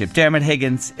sponsorship. Dermot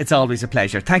Higgins, it's always a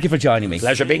pleasure. Thank you for joining me.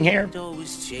 Pleasure being here. But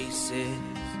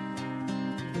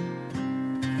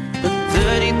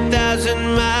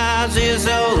 30,000 miles is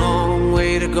a long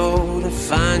way to go to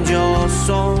find your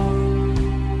soul.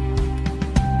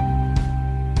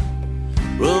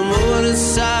 Remote and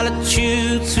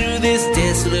solitude through this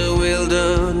desolate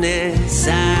wilderness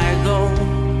I go.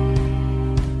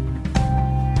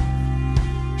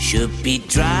 Should be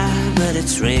dry, but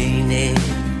it's raining.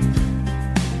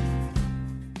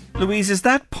 Louise, is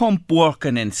that pump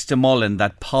working in Stamullen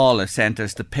that Paula sent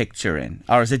us the picture in?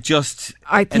 Or is it just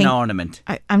an ornament?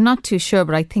 I'm not too sure,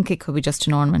 but I think it could be just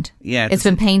an ornament. Yeah, it's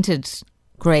been painted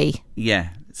grey. Yeah,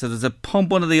 so there's a pump,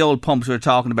 one of the old pumps we were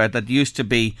talking about, that used to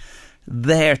be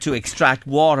there to extract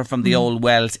water from the old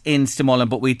wells in Stamullen,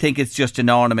 but we think it's just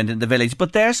an ornament in the village.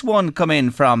 But there's one come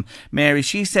in from Mary.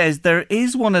 She says there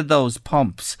is one of those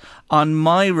pumps on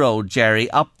my road, Jerry,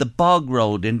 up the Bog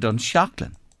Road in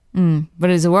Dunshaughlin.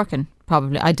 But is it working?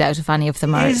 Probably. I doubt if any of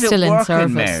them are Is it still in working,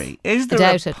 service. Mary? Is there I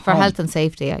doubt a it. For pump? health and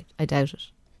safety, I doubt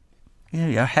it. Yeah,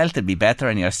 your health would be better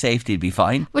and your safety would be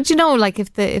fine. But you know, like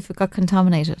if it got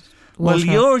contaminated. Water. Well,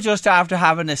 you're just after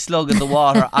having a slug of the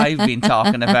water I've been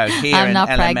talking about here I'm in not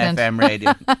LMFM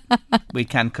Radio. We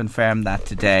can confirm that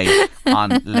today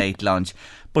on Late Lunch.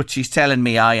 But she's telling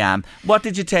me I am. What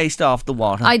did you taste off the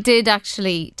water? I did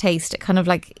actually taste it, kind of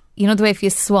like, you know the way if you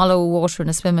swallow water in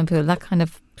a swimming pool, that kind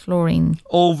of chlorine.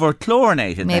 Over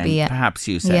chlorinated, Maybe, then, yeah. perhaps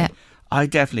you said. Yeah. I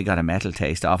definitely got a metal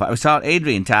taste off it. I was thought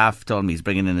Adrian Taff told me he's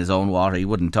bringing in his own water. He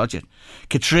wouldn't touch it.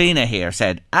 Katrina here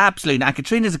said, absolutely not.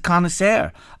 Katrina's a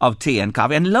connoisseur of tea and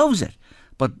coffee and loves it.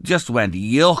 But just went,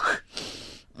 yuck.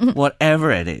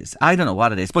 Whatever it is. I don't know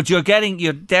what it is. But you're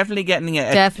definitely getting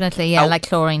it. Definitely, yeah, like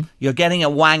chlorine. You're getting a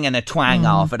wang and a twang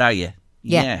off it, are you?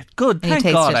 Yeah. Good. And you Thank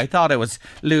taste God. it. I thought I was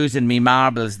losing me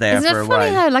marbles there Isn't for a it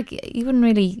funny while. how, like, you wouldn't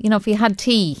really, you know, if you had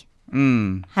tea,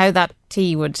 how that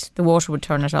tea the water would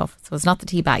turn it off. So it's not the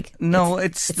tea bag. No,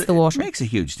 it's the water. It makes a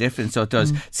huge difference, so it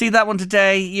does. See that one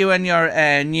today, you and your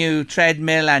new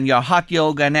treadmill and your hot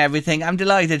yoga and everything. I'm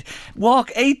delighted.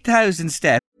 Walk 8,000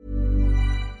 steps.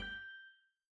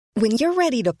 When you're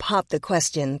ready to pop the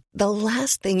question, the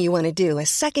last thing you want to do is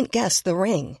second-guess the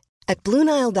ring. At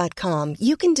BlueNile.com,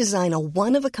 you can design a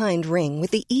one-of-a-kind ring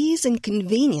with the ease and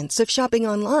convenience of shopping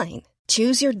online.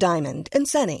 Choose your diamond and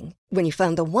setting. When you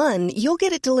find the one, you'll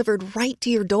get it delivered right to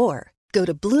your door. Go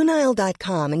to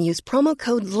BlueNile.com and use promo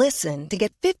code LISTEN to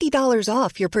get $50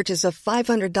 off your purchase of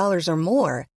 $500 or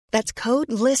more. That's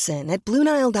code LISTEN at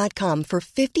BlueNile.com for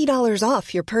 $50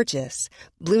 off your purchase.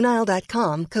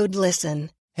 BlueNile.com, code LISTEN.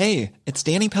 Hey, it's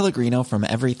Danny Pellegrino from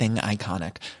Everything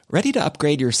Iconic. Ready to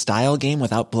upgrade your style game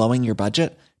without blowing your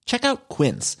budget? Check out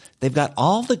Quince. They've got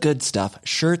all the good stuff,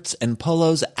 shirts and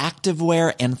polos,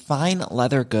 activewear, and fine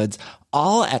leather goods,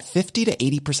 all at 50 to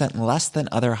 80% less than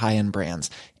other high-end brands.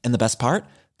 And the best part?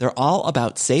 They're all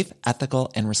about safe,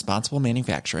 ethical, and responsible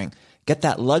manufacturing. Get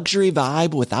that luxury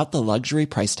vibe without the luxury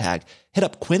price tag. Hit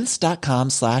up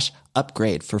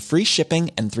quince.com/upgrade for free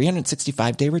shipping and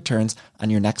 365-day returns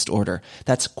on your next order.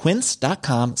 That's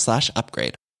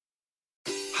quince.com/upgrade.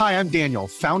 Hi, I'm Daniel,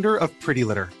 founder of Pretty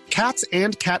Litter. Cats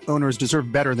and cat owners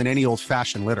deserve better than any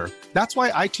old-fashioned litter. That's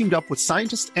why I teamed up with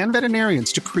scientists and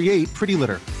veterinarians to create Pretty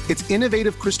Litter. Its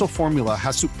innovative crystal formula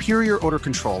has superior odor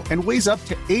control and weighs up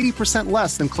to 80%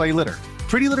 less than clay litter.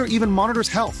 Pretty Litter even monitors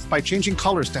health by changing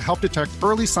colors to help detect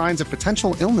early signs of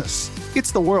potential illness.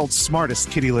 It's the world's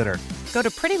smartest kitty litter. Go to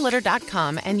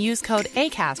prettylitter.com and use code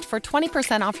ACAST for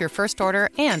 20% off your first order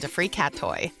and a free cat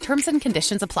toy. Terms and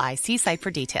conditions apply. See site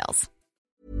for details.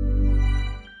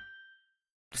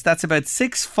 That's about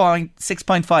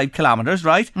 6.5 kilometres,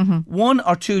 right? 1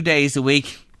 or 2 days a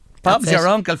week. Bob's your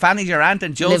uncle, Fanny's your aunt,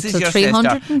 and Josie's your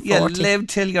sister. You live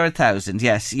till you're 1,000.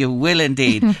 Yes, you will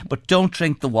indeed. But don't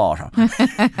drink the water.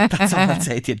 That's all I'll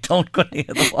say to you. Don't go near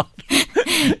the water.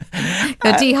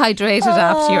 Go dehydrated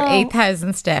after your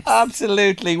 8,000 steps.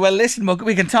 Absolutely. Well, listen,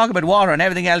 we can talk about water and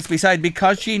everything else beside,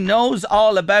 because she knows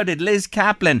all about it. Liz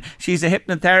Kaplan, she's a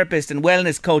hypnotherapist and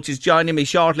wellness coach, is joining me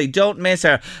shortly. Don't miss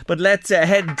her. But let's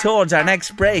head towards our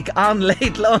next break on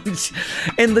Late Lunch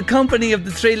in the company of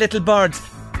the Three Little Birds.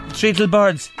 Three Little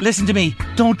Birds, listen to me.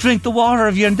 Don't drink the water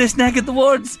if you're in this neck of the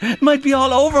woods. It might be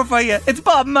all over for you. It's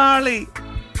Bob Marley.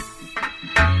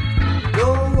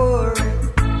 Don't worry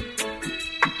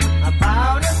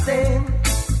about a thing.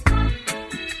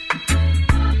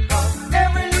 'Cause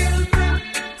every little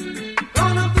thing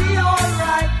gonna be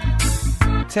alright.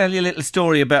 Tell you a little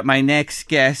story about my next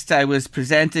guest. I was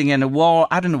presenting at an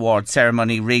award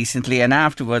ceremony recently, and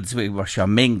afterwards we were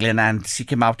mingling, and she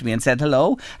came up to me and said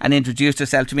hello and introduced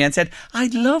herself to me and said,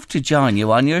 I'd love to join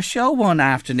you on your show one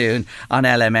afternoon on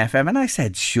LMFM. And I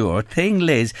said, sure thing,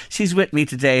 Liz. She's with me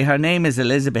today. Her name is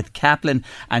Elizabeth Kaplan,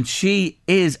 and she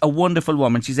is a wonderful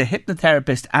woman. She's a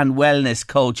hypnotherapist and wellness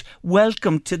coach.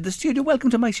 Welcome to the studio. Welcome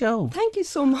to my show. Thank you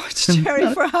so much,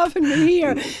 Jerry, for having me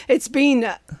here. It's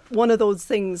been one of those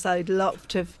things I'd love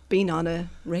to have been on a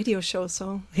radio show.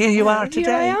 So here you are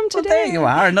today. Here I am today. Well, there you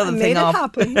are. Another thing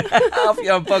off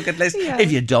your bucket list. Yeah.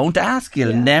 If you don't ask,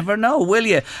 you'll never know, will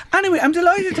you? Anyway, I'm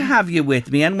delighted to have you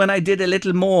with me. And when I did a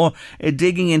little more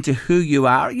digging into who you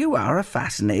are a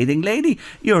fascinating lady.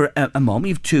 You're a mum.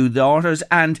 You've 2 daughters,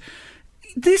 and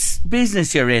this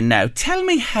business you're in now. Tell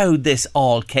me how this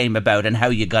all came about and how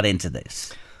you got into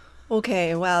this.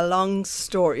 Okay, well, long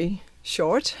story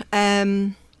short.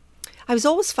 I was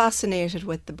always fascinated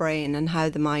with the brain and how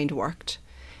the mind worked.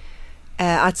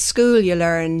 At school, you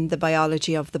learn the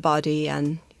biology of the body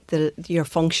and your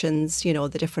functions, the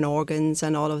different organs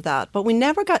and all of that. But we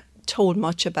never got told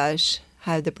much about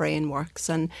how the brain works.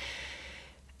 And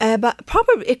but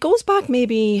probably it goes back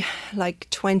maybe like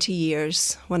 20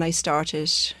 years when I started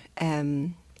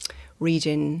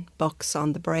reading books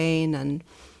on the brain and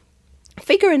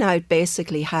figuring out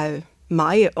basically how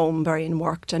my own brain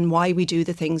worked and why we do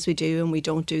the things we do and we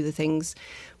don't do the things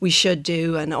we should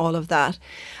do and all of that.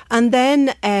 And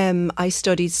then I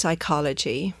studied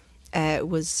psychology. I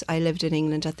lived in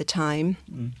England at the time.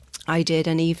 I did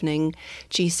an evening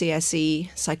GCSE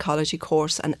psychology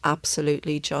course and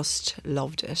absolutely just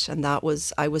loved it. And I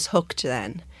was hooked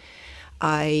then.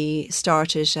 I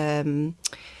started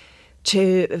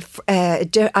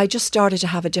I just started to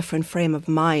have a different frame of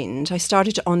mind. I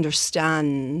started to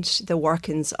understand the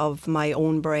workings of my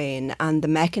own brain and the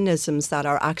mechanisms that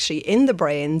are actually in the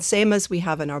brain, same as we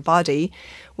have in our body.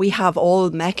 We have all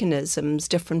mechanisms,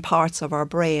 different parts of our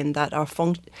brain that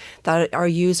are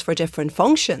used for different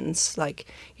functions, like,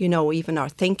 even our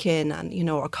thinking and,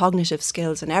 our cognitive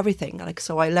skills and everything.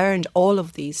 So I learned all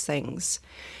of these things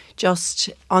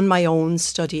just on my own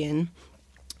studying.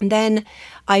 And then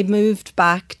I moved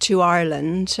back to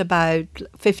Ireland about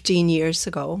 15 years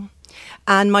ago.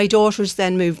 And my daughters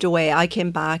then moved away. I came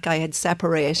back, I had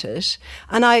separated.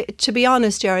 And to be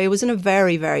honest, Jerry, I was in a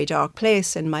very, very dark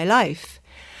place in my life.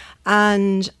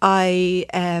 And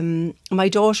my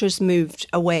daughters moved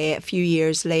away a few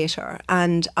years later.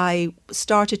 And I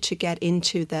started to get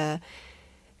into the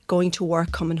going to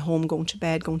work, coming home, going to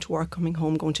bed, going to work, coming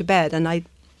home, going to bed. And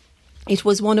it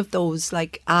was one of those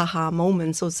aha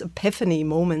moments, those epiphany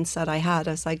moments that I had.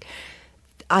 I was like,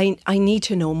 I need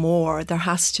to know more. There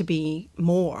has to be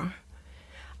more.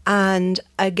 And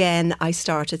again, I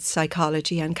started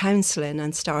psychology and counselling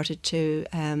and started to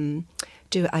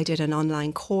I did an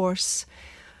online course,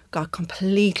 got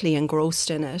completely engrossed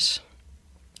in it.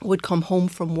 Would come home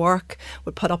from work,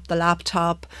 would put up the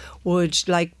laptop, would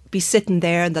be sitting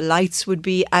there and the lights would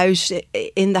be out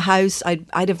in the house.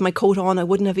 I'd have my coat on, I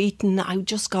wouldn't have eaten. I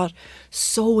just got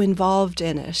so involved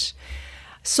in it.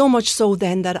 So much so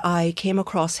then that I came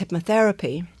across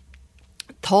hypnotherapy.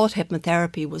 Thought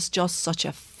hypnotherapy was just such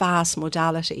a fast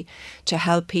modality to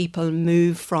help people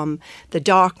move from the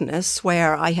darkness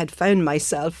where I had found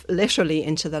myself literally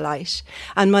into the light.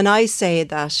 And when I say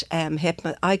that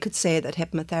I could say that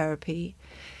hypnotherapy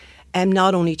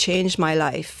not only changed my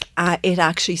life, it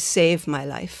actually saved my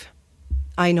life.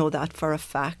 I know that for a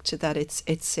fact, that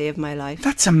it saved my life.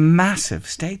 That's a massive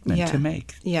statement to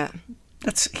make. Yeah.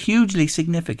 That's hugely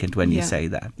significant when you say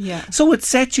that. Yeah. So it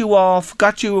set you off,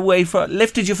 got you away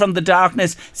lifted you from the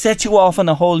darkness, set you off on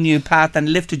a whole new path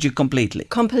and lifted you completely.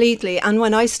 Completely. And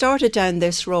when I started down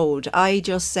this road, I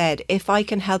just said, if I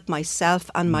can help myself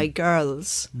and my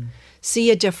girls see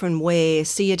a different way,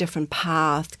 see a different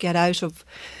path, get out of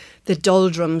the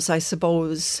doldrums, I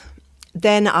suppose,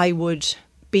 then I would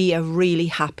be a really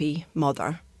happy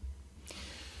mother.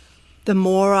 The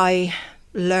more I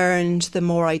learned, the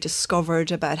more I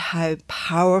discovered about how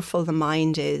powerful the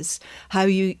mind is, how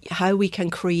we can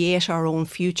create our own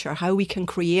future, how we can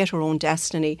create our own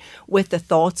destiny with the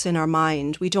thoughts in our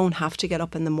mind. We don't have to get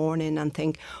up in the morning and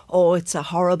think, oh, it's a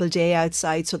horrible day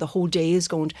outside, so the whole day is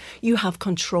going. You have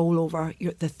control over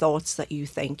the thoughts that you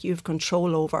think. You have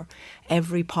control over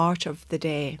every part of the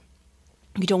day.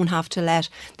 You don't have to let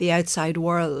the outside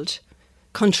world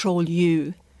control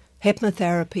you.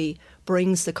 Hypnotherapy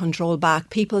brings the control back.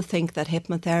 People think that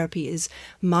hypnotherapy is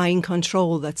mind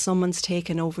control, that someone's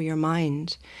taken over your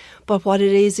mind. But what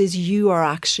it is you are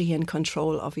actually in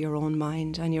control of your own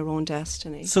mind and your own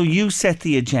destiny. So you set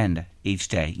the agenda each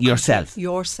day, yourself?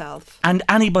 Yourself. And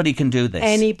anybody can do this?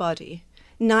 Anybody.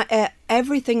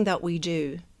 Everything that we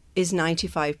do is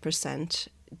 95%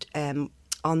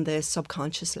 on the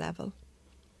subconscious level.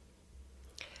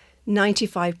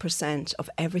 95% of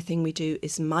everything we do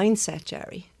is mindset,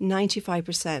 Jerry.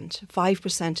 95%.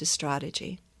 5% is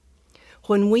strategy.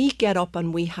 When we get up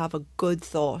and we have a good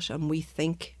thought and we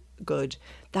think good,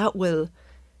 that will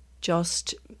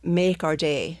just make our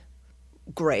day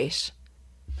great.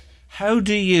 How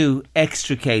do you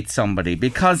extricate somebody?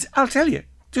 Because I'll tell you,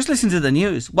 just listen to the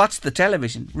news, watch the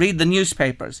television, read the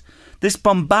newspapers. This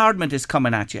bombardment is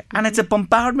coming at you, and it's a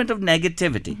bombardment of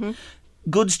negativity. Mm-hmm.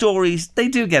 Good stories, they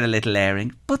do get a little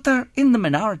airing, but they're in the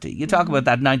minority. You talk about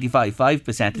that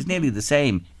 5%, it's nearly the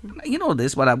same. You know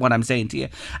this, what I'm saying to you.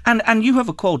 And you have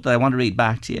a quote that I want to read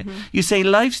back to you. You say,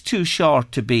 life's too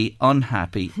short to be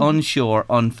unhappy, unsure,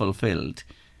 unfulfilled.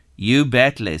 You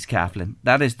bet, Liz Kaplan.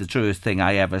 That is the truest thing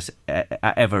I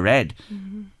ever read.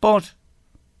 But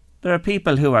there are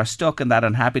people who are stuck in that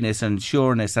unhappiness and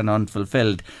sureness and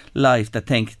unfulfilled life that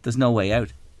think there's no way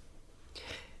out.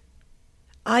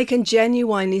 I can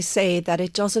genuinely say that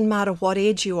it doesn't matter what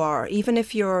age you are, even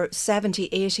if you're 70,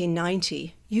 80,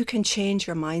 90, you can change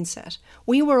your mindset.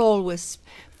 We were always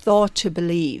thought to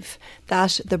believe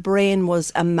that the brain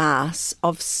was a mass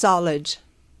of solid,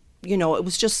 it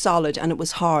was just solid and it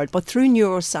was hard. But through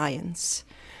neuroscience,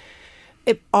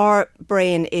 our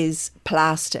brain is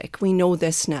plastic. We know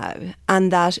this now.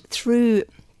 And that through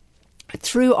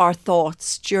our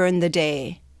thoughts during the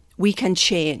day, we can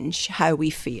change how we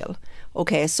feel.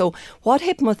 Okay, so how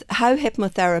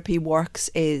hypnotherapy works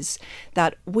is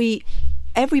that we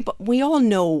all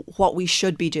know what we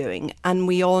should be doing, and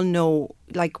we all know,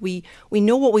 we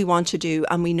know what we want to do,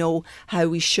 and we know how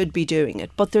we should be doing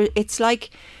it. But it's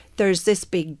like there's this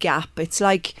big gap. It's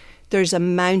like there's a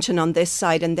mountain on this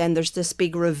side, and then there's this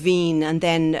big ravine, and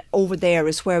then over there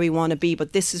is where we want to be,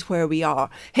 but this is where we are.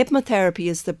 Hypnotherapy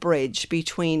is the bridge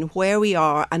between where we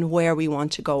are and where we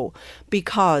want to go,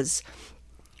 because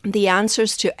the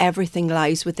answers to everything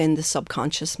lies within the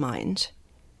subconscious mind.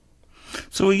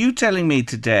 So are you telling me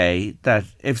today that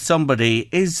if somebody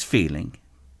is feeling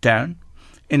down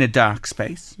in a dark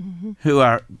space, who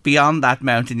are beyond that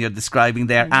mountain you're describing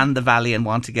there and the valley and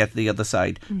want to get to the other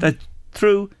side, that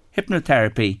through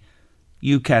hypnotherapy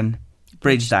you can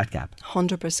bridge that gap?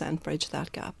 100% bridge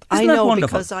that gap. Isn't I know,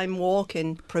 wonderful? because I'm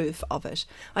walking proof of it.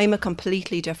 I'm a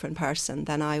completely different person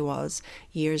than I was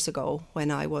years ago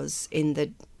when I was in the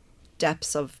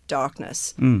depths of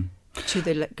darkness to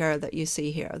the girl that you see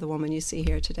here, the woman you see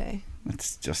here today.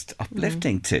 It's just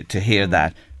uplifting to hear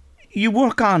that. You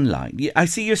work online. I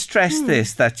see you stress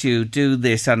this, that you do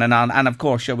this and on. And of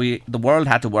course, the world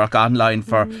had to work online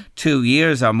for 2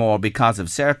 years or more because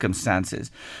of circumstances.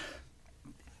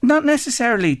 Not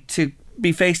necessarily to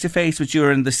be face to face with you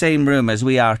in the same room as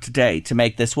we are today to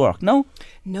make this work, no?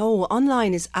 No,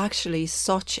 online is actually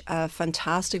such a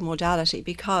fantastic modality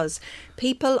because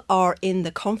people are in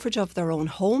the comfort of their own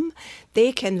home.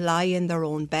 They can lie in their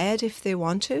own bed if they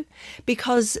want to,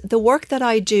 because the work that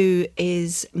I do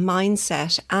is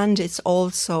mindset and it's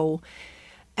also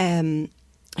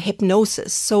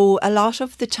hypnosis. So a lot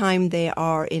of the time they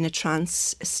are in a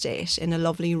trance state, in a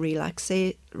lovely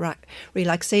relaxation,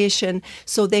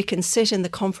 so they can sit in the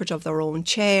comfort of their own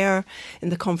chair, in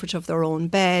the comfort of their own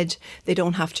bed. They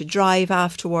don't have to drive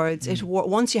afterwards.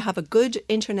 Once you have a good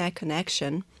internet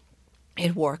connection,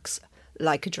 it works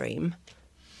like a dream.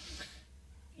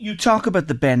 You talk about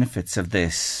the benefits of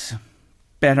this.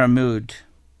 Better mood,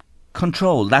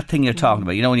 control, that thing you're talking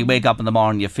about. When you wake up in the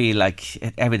morning, you feel like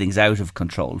everything's out of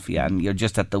control for you and you're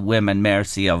just at the whim and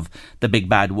mercy of the big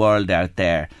bad world out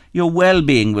there. Your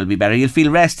well-being will be better. You'll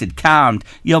feel rested, calmed.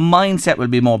 Your mindset will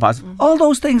be more positive. All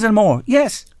those things and more.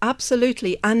 Yes.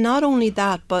 Absolutely. And not only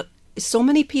that, but so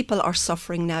many people are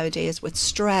suffering nowadays with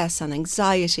stress and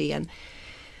anxiety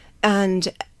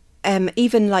and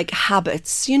even like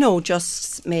habits,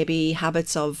 just maybe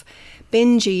habits of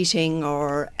binge eating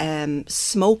or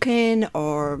smoking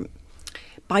or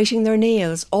biting their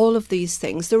nails, all of these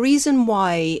things. The reason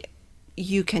why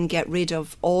you can get rid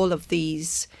of all of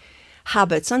these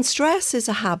habits, and stress is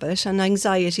a habit and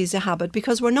anxiety is a habit,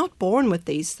 because we're not born with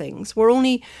these things. We're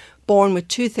only born with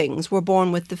two things. We're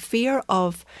born with the fear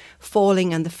of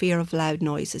falling and the fear of loud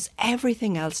noises.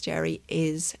 Everything else, Jerry,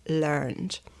 is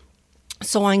learned.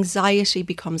 So anxiety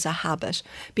becomes a habit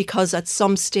because at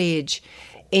some stage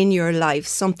in your life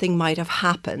something might have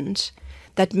happened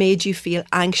that made you feel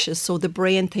anxious, so the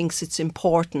brain thinks it's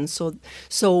important,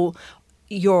 so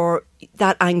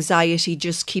that anxiety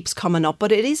just keeps coming up,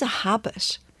 but it is a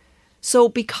habit. So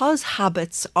because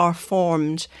habits are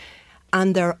formed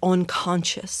and they're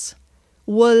unconscious,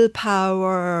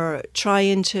 willpower,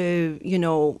 trying to,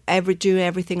 do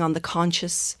everything on the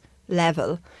conscious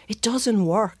level, it doesn't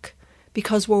work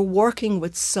because we're working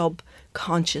with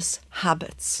subconscious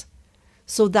habits.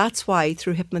 So that's why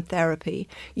through hypnotherapy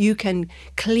you can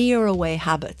clear away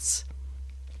habits,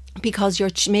 because you're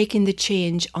making the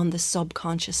change on the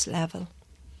subconscious level.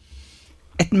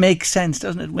 It makes sense,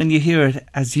 doesn't it, when you hear it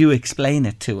as you explain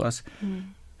it to us.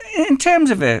 In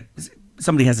terms of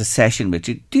somebody has a session with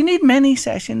you, do you need many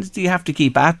sessions? Do you have to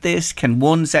keep at this? Can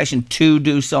one session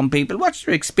do some people? What's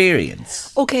your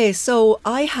experience? Okay, so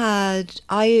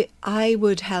I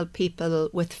would help people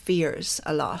with fears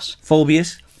a lot.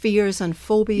 Phobias? Fears and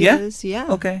phobias, yeah.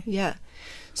 Okay. Yeah.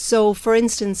 So, for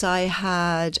instance, I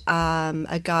had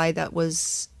a guy that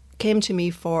came to me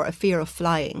for a fear of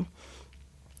flying.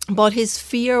 But his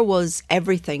fear was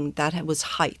everything that was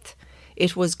height.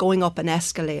 It was going up an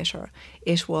escalator.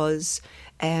 It was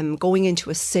going into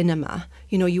a cinema.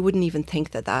 You wouldn't even think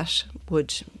that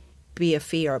would be a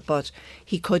fear, but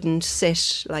he couldn't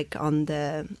sit like on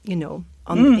the,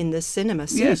 in the cinema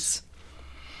seats. Yes.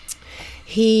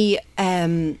 He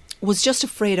was just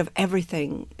afraid of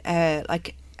everything,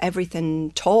 like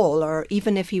everything tall, or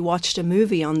even if he watched a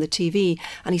movie on the TV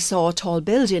and he saw a tall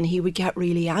building, he would get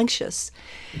really anxious.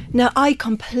 Now, I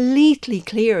completely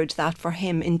cleared that for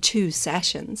him in 2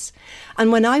 sessions.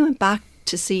 And when I went back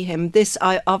to see him,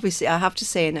 I have to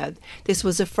say now, this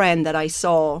was a friend that I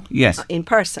saw in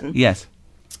person. Yes.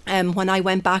 When I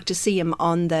went back to see him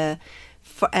on the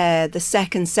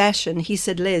second session, he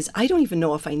said, "Liz, I don't even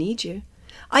know if I need you."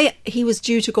 He was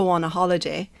due to go on a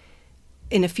holiday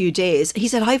in a few days. He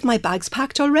said, "I have my bags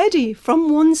packed already from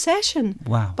 1 session."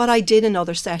 Wow. But I did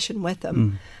another session with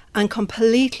him and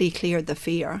completely cleared the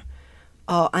fear.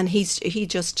 And he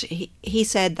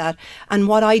said that. And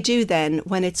what I do then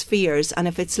when it's fears, and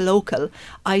if it's local,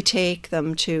 I take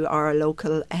them to our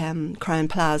local Crowne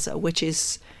Plaza, which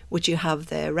you have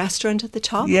the restaurant at the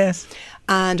top. Yes.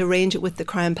 And arrange it with the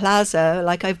Crowne Plaza.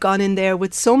 Like, I've gone in there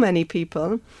with so many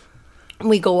people.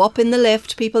 We go up in the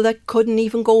lift. People that couldn't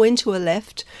even go into a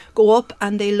lift go up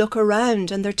and they look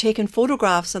around and they're taking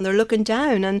photographs and they're looking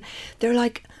down and they're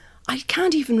like, I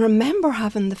can't even remember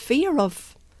having the fear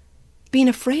of being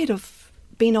afraid of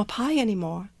being up high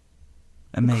anymore.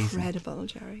 Amazing. Incredible,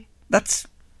 Jerry. That's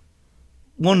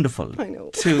wonderful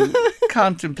to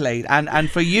contemplate and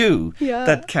for you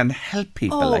that can help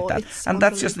people like that. And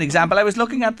that's just an example. I was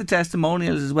looking at the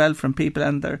testimonials as well from people,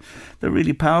 and they're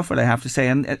really powerful, I have to say,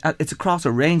 and it's across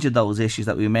a range of those issues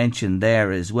that we mentioned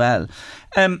there as well.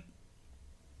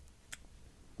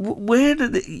 Where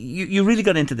did you really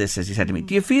got into this, as you said to me?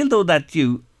 Do you feel though that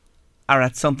you are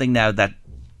at something now that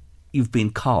you've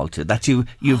been called to, that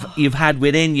you've had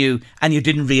within you and you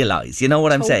didn't realise? You know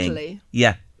what I'm saying?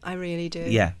 Yeah. I really do.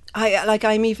 Yeah.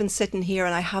 I'm even sitting here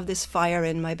and I have this fire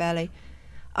in my belly.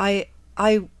 I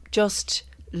just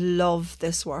love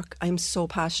this work. I'm so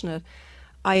passionate.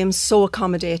 I am so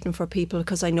accommodating for people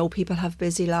because I know people have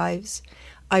busy lives.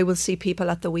 I will see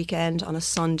people at the weekend, on a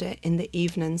Sunday, in the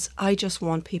evenings. I just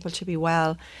want people to be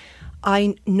well.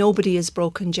 Nobody is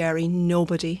broken, Jerry.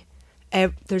 Nobody.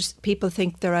 There's people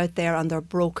think they're out there and they're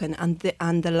broken, and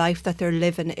the life that they're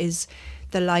living is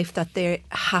the life that they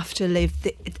have to live.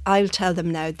 I'll tell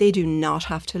them now, they do not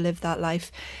have to live that life.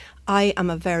 I am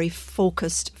a very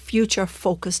focused,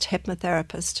 future-focused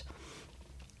hypnotherapist.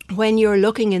 When you're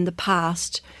looking in the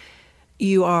past,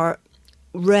 you are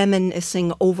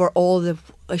reminiscing over all the,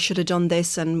 I should have done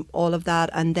this and all of that,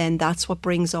 and then that's what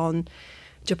brings on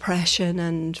depression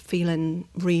and feeling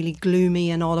really gloomy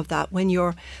and all of that. When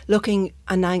you're looking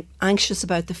and anxious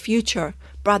about the future,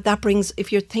 Brad, that brings,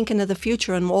 if you're thinking of the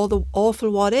future and all the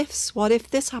awful what ifs, what if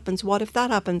this happens, what if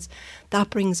that happens, that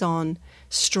brings on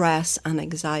stress and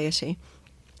anxiety.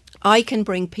 I can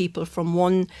bring people from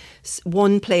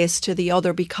one place to the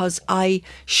other because I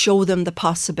show them the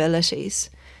possibilities.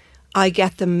 I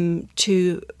get them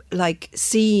to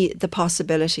see the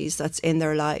possibilities that's in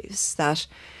their lives, that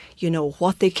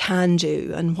what they can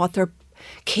do and what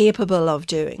capable of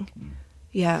doing.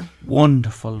 Yeah.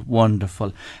 Wonderful,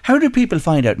 wonderful. How do people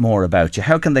find out more about you?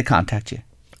 How can they contact you?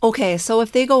 Okay, so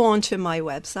if they go on to my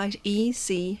website,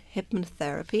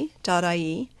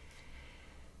 echypnotherapy.ie,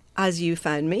 as you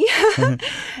found me,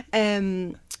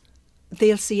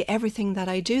 they'll see everything that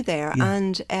I do there.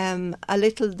 Yeah. And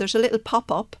there's a little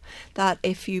pop-up that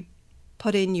if you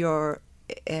put in your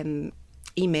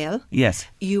email, yes,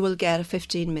 you will get a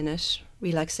 15-minute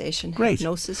relaxation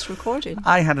hypnosis recording.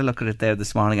 I had a look at it there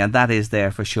this morning, and that is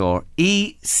there for sure.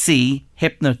 EC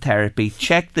Hypnotherapy.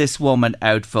 Check this woman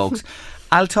out, folks.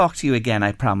 I'll talk to you again,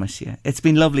 I promise you. It's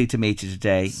been lovely to meet you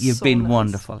today. You've So been nice.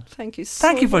 wonderful. Thank you so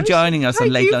Thank you for much. joining us on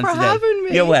Late Lunch today. Thank you for having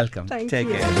me. You're welcome. Thank Take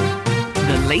you. care.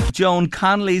 The late Joan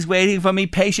Connolly's waiting for me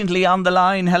patiently on the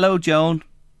line. Hello, Joan.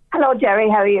 Hello, Jerry.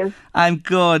 How are you? I'm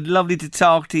good. Lovely to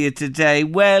talk to you today.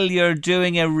 Well, you're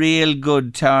doing a real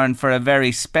good turn for a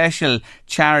very special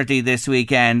charity this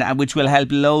weekend, which will help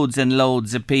loads and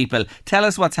loads of people. Tell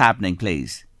us what's happening,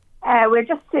 please. We're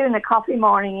just doing a coffee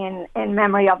morning in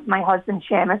memory of my husband,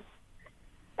 Seamus.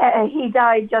 He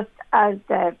died just as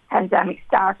the pandemic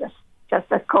started,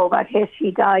 just as COVID hit.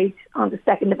 He died on the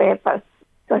 2nd of April,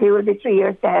 so he will be 3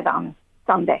 years dead on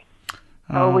Sunday.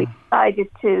 So we decided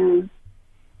to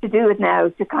do it now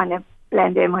to kind of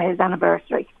blend in with his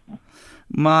anniversary.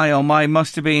 My, oh my,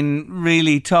 must have been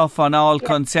really tough on all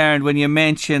concerned when you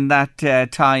mentioned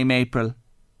that time, April.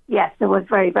 Yes, it was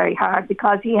very, very hard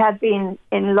because he had been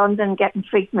in London getting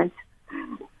treatment.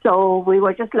 So we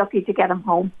were just lucky to get him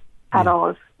home at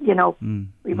all. You know,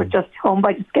 we were just home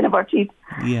by the skin of our teeth.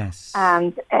 Yes.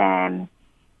 And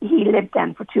he lived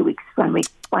then for 2 weeks when we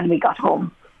got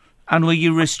home. And were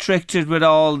you restricted with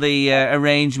all the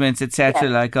arrangements, etc.,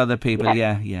 like other people?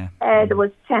 Yeah. There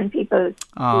was 10 people.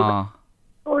 Oh.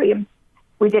 Crematorium.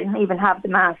 We didn't even have the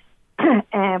mass.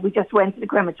 We just went to the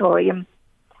crematorium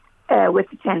with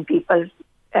the 10 people.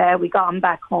 We got him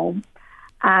back home,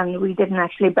 and we didn't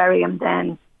actually bury him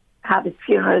then, have his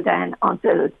funeral then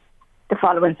until the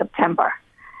following September,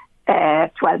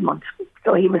 12 months.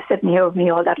 So he was sitting here with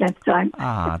me all that length of time.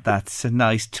 That's a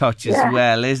nice touch as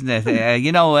well, isn't it? A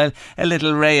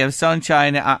little ray of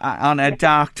sunshine on a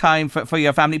dark time for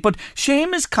your family. But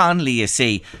Seamus Connolly, you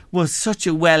see, was such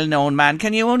a well-known man.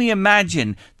 Can you only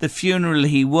imagine the funeral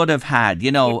he would have had,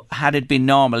 had it been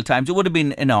normal times? It would have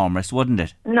been enormous, wouldn't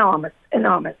it? Enormous,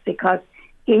 because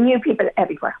he knew people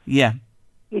everywhere. Yeah.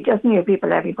 He just knew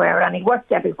people everywhere, and he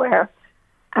worked everywhere,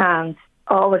 and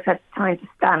always had time to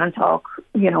stand and talk,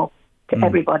 to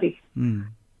everybody.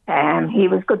 He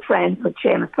was good friends with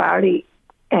Seamus Farley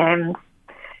from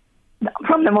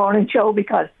the morning show,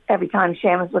 because every time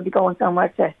Seamus would be going somewhere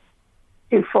to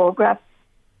do photographs,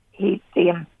 he'd see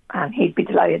him and he'd be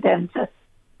delighted then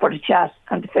for the chat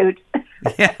and the food.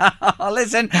 Yeah,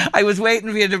 listen, I was waiting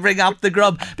for you to bring up the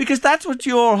grub, because that's what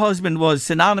your husband was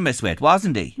synonymous with,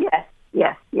 wasn't he? Yes.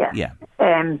 Yeah.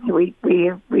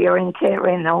 We are in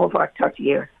catering over 30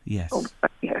 years. Yes. Over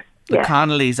 30 years. The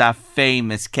Connollys are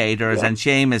famous caterers, and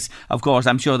Seamus, of course,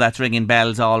 I'm sure that's ringing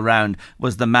bells all round,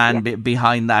 was the man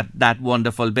behind that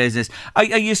wonderful business. Are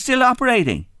you still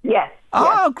operating? Yes.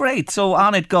 Oh, great. So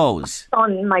on it goes.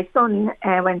 My son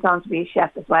went on to be a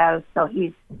chef as well, so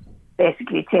he's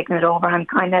basically taken it over. I'm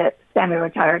kind of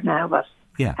semi-retired now, but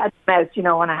had them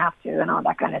out, when I have to and all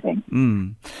that kind of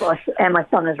thing. But my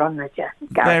son is running it,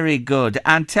 Very good.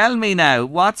 And tell me now,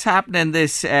 what's happening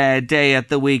this day at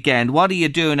the weekend? What are you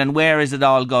doing and where is it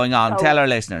all going on? Tell our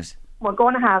listeners. We're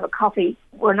going to have a coffee.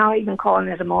 We're not even calling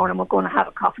it a morning. We're going to have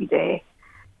a coffee day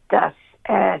that's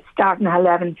starting at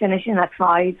 11, finishing at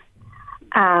 5,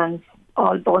 and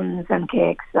all buns and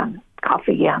cakes and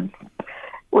coffee. And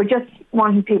we're just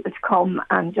wanting people to come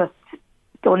and just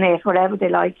donate whatever they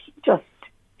like, just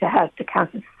to help the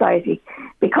Cancer Society,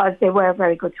 because they were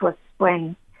very good to us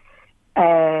when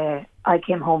I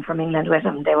came home from England with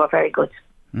them. They were very good.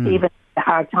 Even the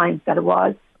hard times that it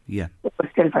was, they were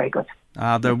still very good.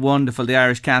 They're wonderful. The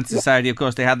Irish Cancer Society, of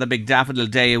course, they had the big Daffodil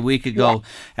Day a week ago,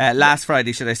 last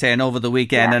Friday, should I say, and over the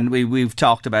weekend, and we've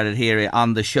talked about it here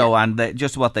on the show, and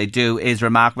just what they do is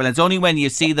remarkable. It's only when you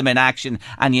see them in action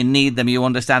and you need them, you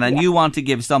understand, and you want to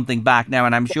give something back now,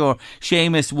 and I'm sure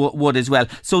Seamus would as well.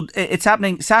 So it's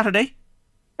happening Saturday?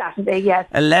 Saturday, yes.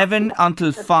 11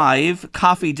 until 5,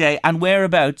 coffee day, and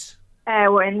whereabouts?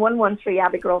 We're in 113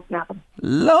 Abbey Grove, Navan.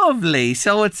 Lovely.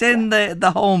 So it's in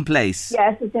the home place?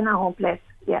 Yes, it's in our home place,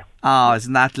 yeah. Oh,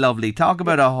 isn't that lovely? Talk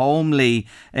about a homely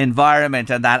environment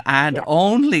and that, and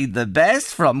only the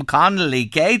best from Connolly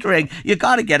Catering. You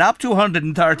got to get up to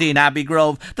 113 Abbey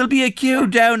Grove. There'll be a queue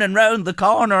down and round the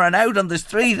corner and out on the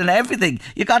street and everything.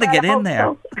 You got to get in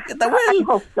there. There will. I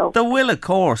hope so. There will, of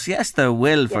course. Yes, there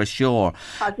will for sure.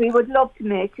 Because we would love to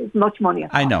make as much money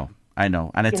as possible. I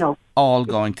know. And it's all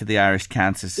going to the Irish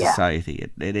Cancer Society.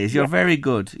 It is. You're very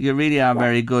good. You really are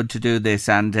very good to do this.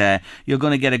 And you're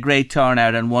going to get a great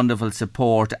turnout and wonderful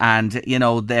support. And, you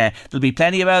know, there'll be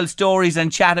plenty of old stories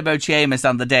and chat about Seamus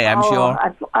on the day, I'm sure.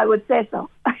 I would say so.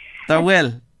 There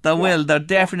will. There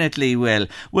definitely will.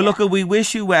 Well, look, we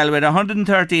wish you well with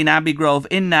 113 Abbey Grove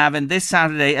in Navan this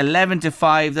Saturday, 11 to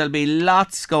 5. There'll be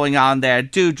lots going on there.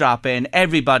 Do drop in.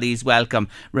 Everybody's welcome.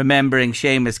 Remembering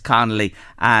Seamus Connolly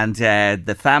and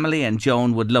the family, and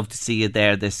Joan would love to see you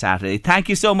there this Saturday. Thank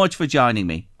you so much for joining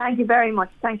me. Thank you very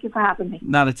much. Thank you for having me.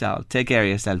 Not at all. Take care of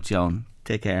yourself, Joan.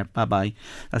 Take care. Bye-bye.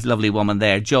 That's a lovely woman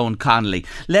there, Joan Connolly.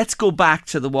 Let's go back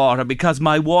to the water, because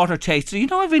my water taster, you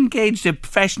know, I've engaged a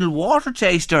professional water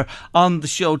taster on the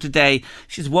show today.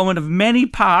 She's a woman of many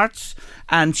parts,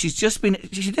 and she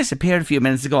disappeared a few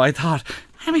minutes ago. I thought,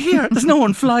 I'm here. There's no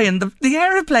one flying the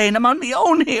aeroplane. I'm on my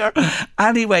own here.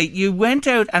 Anyway, you went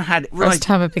out and had... First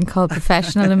time I've been called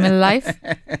professional in my life.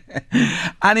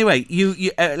 Anyway,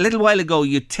 you a little while ago,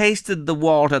 you tasted the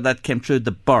water that came through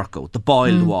the Burco, the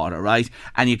boiled water, right?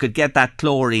 And you could get that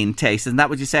chlorine taste. Isn't that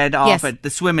what you said off it?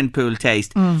 The swimming pool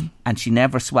taste. And she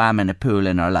never swam in a pool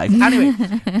in her life. Anyway,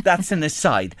 that's an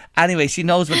aside. Anyway, she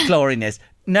knows what chlorine is.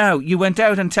 Now, you went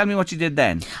out, and tell me what you did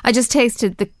then. I just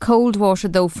tasted the cold water,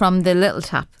 though, from the little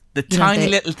tap. The tiny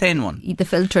little thin one. The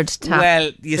filtered tap.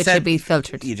 Well, you said... should be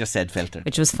filtered. You just said filtered.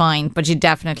 Which was fine, but you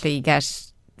definitely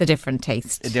get the different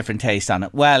taste. A different taste on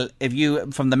it. Well, if you,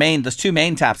 from the main, there's 2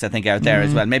 main taps, I think, out there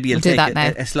as well. Maybe you'll take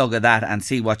a slug of that and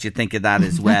see what you think of that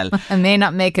as well. I may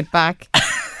not make it back.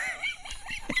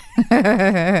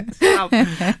 I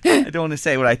don't want to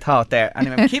say what I thought there.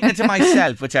 Anyway, I'm keeping it to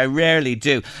myself, which I rarely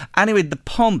do. Anyway, the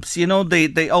pumps, you know,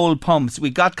 the old pumps, we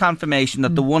got confirmation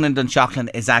that the one in Dunshaughlin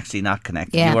is actually not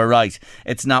connected. You were right.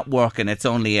 It's not working. It's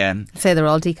only say they're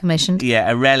all decommissioned.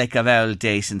 Yeah, a relic of old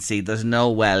decency. There's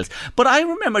no wells. But I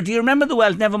remember, do you remember the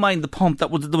wells? Never mind the pump. There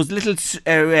was a little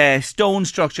stone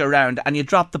structure around, and you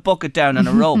dropped the bucket down on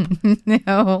a rope.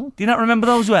 No. Do you not remember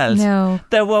those wells? No.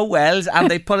 There were wells, and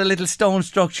they put a little stone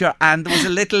structure, and there was a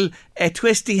little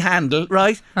twisty handle,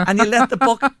 right? And you let the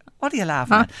bucket... What are you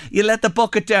laughing at? You let the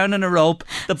bucket down on a rope,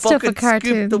 the bucket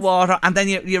scooped the water, and then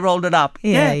you rolled it up.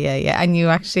 Yeah. And you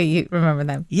remember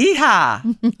them.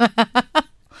 Yeehaw!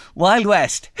 Wild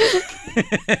West.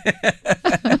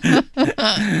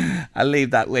 I'll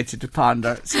leave that with you to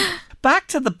ponder. Back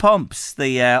to the pumps,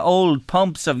 the old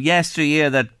pumps of yesteryear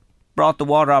that brought the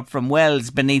water up from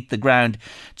wells beneath the ground.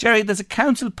 Jerry, there's a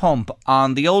council pump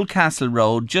on the Old Castle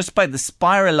Road just by the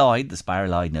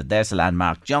Spiraloid, now there's a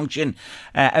landmark junction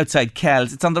outside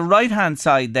Kells. It's on the right hand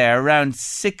side there, around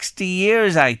 60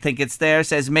 years I think it's there,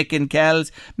 says Mick in Kells.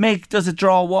 Mick, does it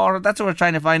draw water? That's what we're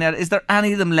trying to find out. Is there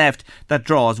any of them left that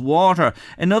draws water?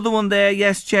 Another one there,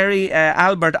 yes, Jerry,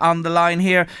 Albert on the line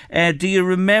here. Do you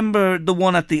remember the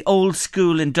one at the old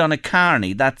school in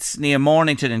Donacarney? That's near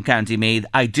Mornington in County Meath.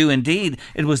 I do indeed.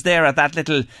 It was there at that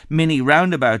little mini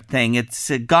roundabout thing. It's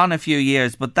gone a few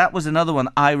years, but that was another one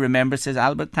I remember, says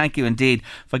Albert. Thank you indeed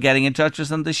for getting in touch with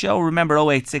us on the show. Remember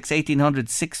 086 1800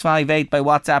 658 by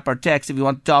WhatsApp or text if you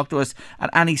want to talk to us at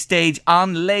any stage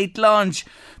on Late Lunch.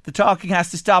 The talking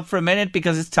has to stop for a minute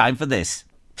because it's time for this.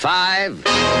 5,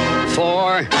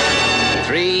 4,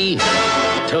 3,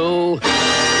 2,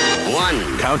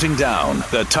 1. Counting down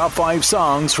the top 5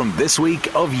 songs from this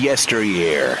week of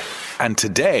yesteryear. And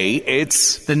today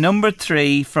it's... the number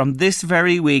 3 from this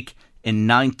very week in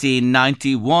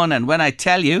 1991. And when I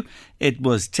tell you it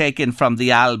was taken from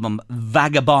the album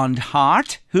Vagabond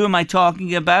Heart, who am I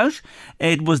talking about?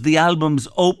 It was the album's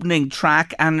opening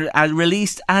track and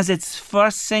released as its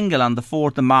first single on the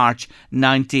 4th of March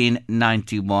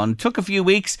 1991. Took a few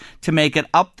weeks to make it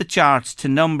up the charts to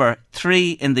number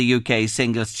 3 in the UK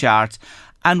singles charts.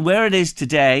 And where it is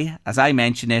today, as I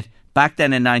mention it, back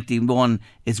then in 91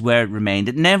 is where it remained.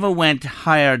 It never went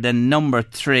higher than number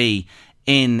 3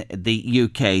 in the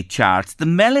UK charts. The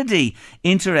melody,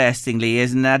 interestingly,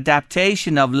 is an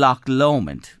adaptation of Loch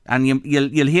Lomond, and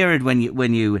you'll hear it when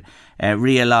you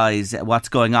realise what's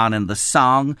going on in the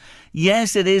song.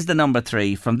 Yes, it is the number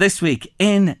 3 from this week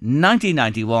in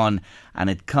 1991, and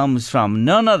it comes from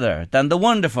none other than the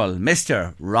wonderful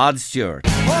Mr. Rod Stewart.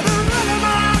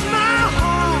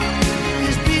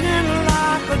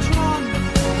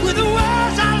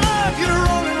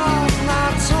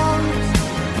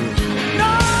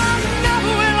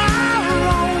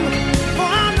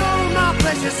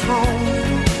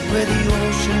 Where the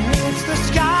ocean meets the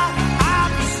sky, I'll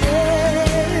be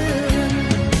sailing.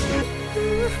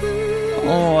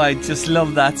 Oh, I just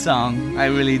love that song. I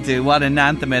really do. What an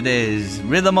anthem it is.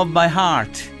 Rhythm of My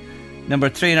Heart. Number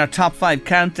 3 in our top 5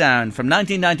 countdown from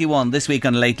 1991. This week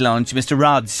on Late Lunch, Mr.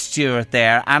 Rod Stewart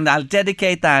there. And I'll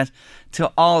dedicate that to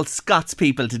all Scots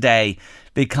people today,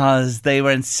 because they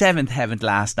were in 7th heaven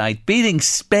last night, beating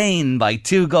Spain by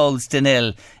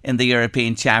 2-0 in the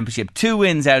European Championship. 2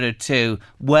 wins out of 2.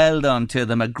 Well done to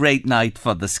them. A great night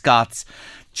for the Scots.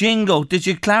 Jingo, did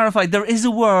you clarify? There is a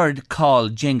word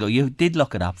called jingo. You did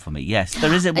look it up for me. Yes,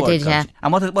 there is a word. I did, yeah.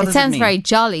 And what does it mean? It sounds very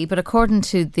jolly, but according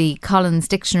to the Collins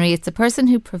Dictionary, it's a person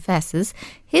who professes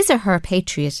his or her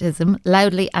patriotism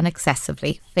loudly and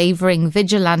excessively, favouring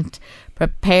vigilant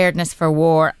preparedness for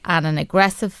war and an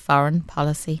aggressive foreign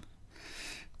policy.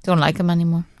 Don't like him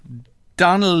anymore.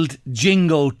 Donald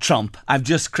Jingo Trump. I've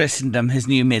just christened him his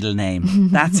new middle name.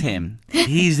 That's him.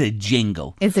 He's a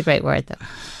jingo. It's a great word, though.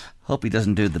 Hope he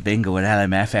doesn't do the bingo at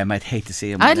LMFM. I'd hate to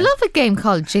see him. I'd love a game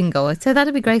called Jingo. I'd say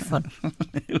that'd be great fun.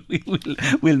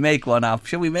 We'll make one up.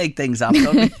 Shall we make things up?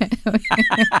 Don't we?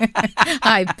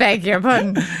 I beg your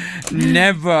pardon.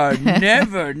 Never,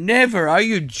 never, never. Are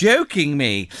you joking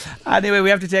me? Anyway, we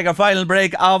have to take our final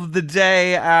break of the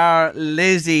day. Our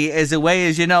Lizzie is away,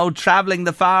 as you know, travelling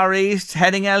the Far East,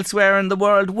 heading elsewhere in the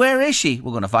world. Where is she?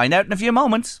 We're going to find out in a few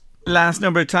moments. Last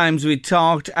number of times we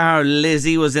talked, our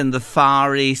Lizzie was in the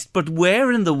Far East. But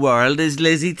where in the world is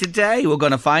Lizzie today? We're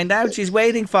going to find out. She's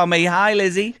waiting for me. Hi,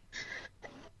 Lizzie.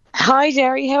 Hi,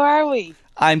 Jerry. How are we?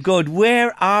 I'm good.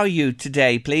 Where are you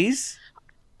today, please?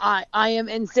 I am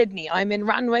in Sydney. I'm in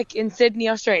Randwick in Sydney,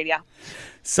 Australia.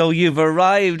 So you've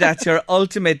arrived at your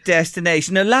ultimate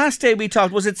destination. Now, last day we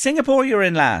talked, was it Singapore you were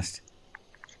in last?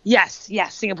 Yes.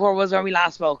 Singapore was where we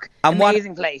last spoke.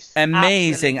 Amazing place.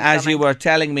 Amazing, as you were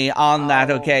telling me on that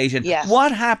occasion. Yes.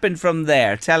 What happened from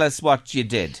there? Tell us what you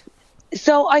did.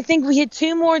 So I think we had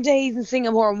 2 more days in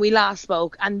Singapore when we last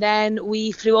spoke, and then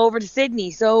we flew over to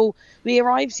Sydney. So we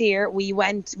arrived here. We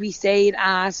stayed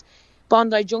at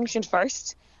Bondi Junction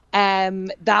first.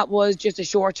 That was just a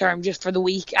short term, just for the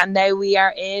week, and now we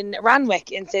are in Randwick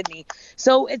in Sydney.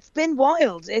 So it's been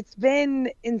wild. It's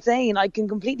been insane. I can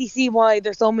completely see why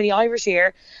there's so many Irish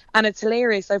here, and it's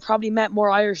hilarious. I've probably met more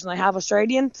Irish than I have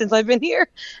Australian since I've been here.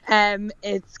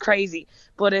 It's crazy,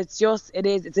 but it's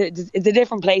a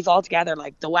different place altogether.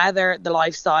 Like the weather, the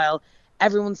lifestyle,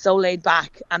 everyone's so laid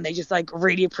back, and they just like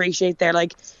really appreciate their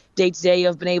like day to day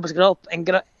of being able to get up and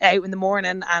get out in the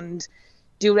morning and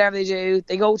do whatever they do.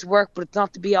 They go to work, but it's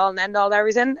not the be all and end all of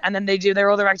everything, and then they do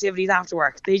their other activities after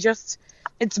work.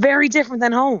 It's very different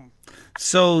than home.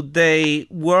 So they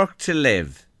work to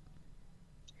live.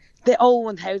 They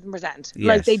 1000%. Yes.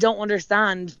 Like they don't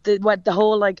understand what the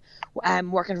whole like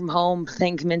working from home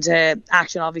thing came into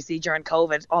action obviously during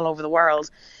COVID all over the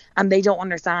world, and they don't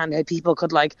understand how people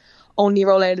could like only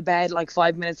roll out of bed like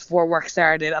 5 minutes before work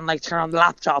started and like turn on the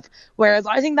laptop. Whereas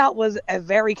I think that was a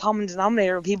very common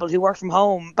denominator of people who work from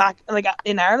home back like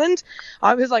in Ireland.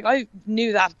 I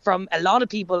knew that from a lot of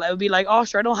people. I would be like, oh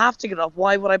sure, I don't have to get up.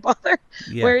 Why would I bother?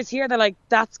 Yeah. Whereas here they're like,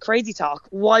 that's crazy talk.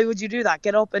 Why would you do that?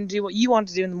 Get up and do what you want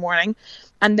to do in the morning,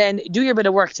 and then do your bit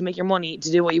of work to make your money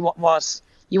to do what you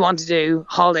want to do,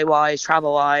 holiday wise,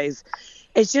 travel wise.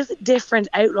 It's just a different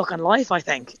outlook on life, I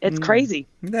think. It's crazy.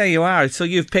 There you are. So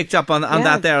you've picked up on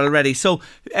that there already. So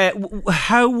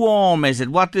how warm is it?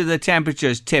 What do the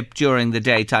temperatures tip during the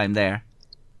daytime there?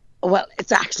 Well,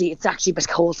 it's actually a bit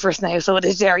cold for us now, so it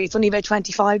is, Jerry. It's only about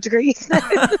 25 degrees now.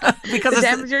 Because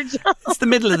it's the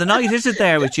middle of the night, is it,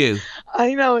 there with you?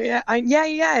 I know, yeah.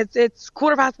 It's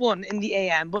 1:15 in the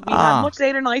AM, but we've had much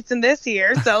later nights than this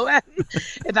here, so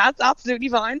that's absolutely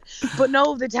fine. But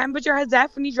no, the temperature has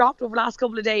definitely dropped over the last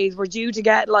couple of days. We're due to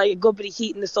get like a good bit of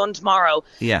heat in the sun tomorrow.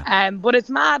 Yeah. But it's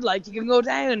mad, like you can go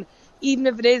down. Even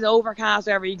if it is overcast or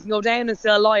whatever, you can go down and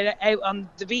still lie out on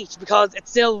the beach because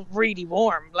it's still really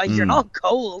warm. Like, you're not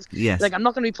cold. Yes. Like, I'm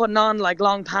not going to be putting on, like,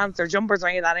 long pants or jumpers or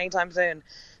any of that anytime soon.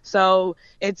 So,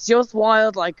 it's just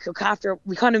wild. Like, after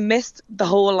we kind of missed the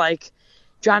whole, like,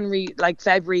 January, like,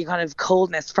 February kind of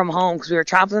coldness from home because we were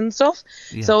traveling and stuff.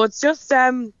 Yeah. So, it's just,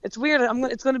 it's weird.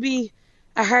 It's going to be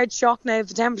a hard shock now if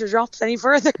the temperature drops any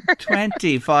further.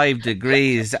 25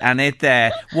 degrees and it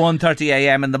 1:30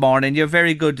 a.m. in the morning. You're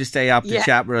very good to stay up to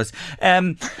chat with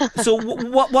us. So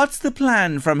what's the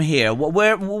plan from here?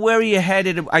 Where are you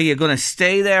headed? Are you going to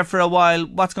stay there for a while?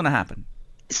 What's going to happen?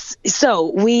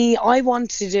 So I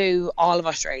want to do all of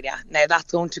Australia. Now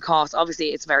that's going to cost,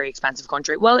 obviously it's a very expensive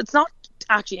country. Well, it's not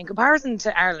actually, in comparison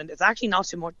to Ireland, it's actually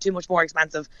not too much more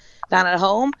expensive than at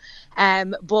home.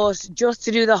 But just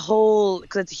to do the whole,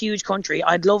 because it's a huge country,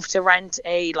 I'd love to rent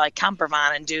a like camper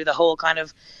van and do the whole kind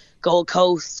of Gold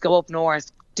Coast, go up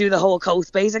north, do the whole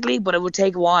coast basically, but it would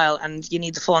take a while and you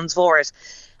need the funds for it.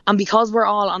 And because we're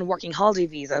all on working holiday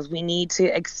visas, we need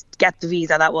to get the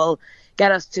visa that will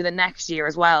get us to the next year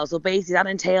as well. So basically that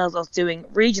entails us doing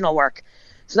regional work.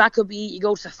 So that could be you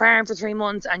go to the farm for 3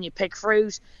 months and you pick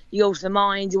fruit, you go to the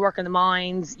mines, you work in the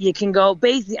mines, you can go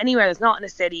basically anywhere that's not in a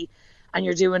city, and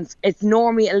you're doing, it's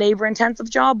normally a labour intensive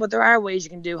job, but there are ways you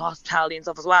can do hospitality and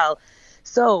stuff as well.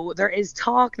 So there is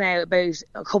talk now about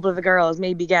a couple of the girls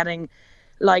maybe getting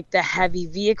like the heavy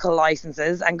vehicle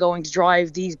licenses and going to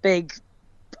drive these big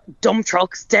dump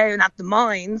trucks down at the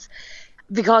mines,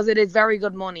 because it is very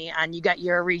good money and you get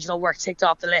your regional work ticked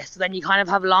off the list. So then you kind of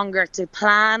have longer to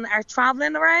plan our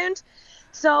travelling around.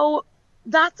 So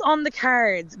that's on the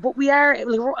cards. But we are,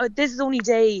 this is only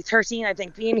day 13, I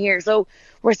think, being here. So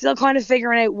we're still kind of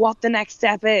figuring out what the next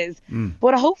step is.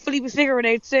 But hopefully we figure it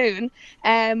out soon.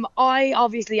 I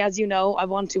obviously, as you know, I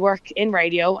want to work in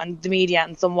radio and the media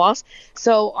and somewhat.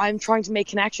 So I'm trying to make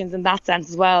connections in that sense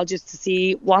as well, just to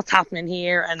see what's happening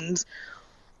here and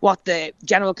what the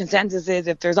general consensus is,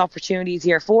 if there's opportunities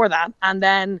here for that. And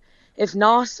then if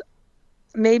not,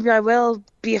 maybe I will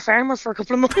be a farmer for a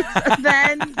couple of months and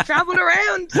then travel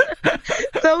around.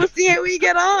 So we'll see how we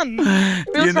get on.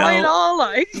 We'll try it all,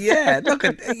 like. Yeah, look,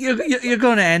 you're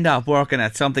going to end up working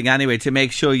at something anyway to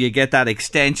make sure you get that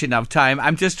extension of time.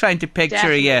 I'm just trying to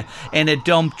picture you in a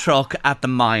dump truck at the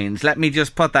mines. Let me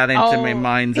just put that into my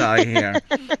mind's eye here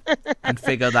and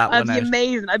figure that one out. That'd be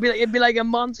amazing. It'd be like a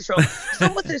monster truck.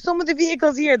 Some of the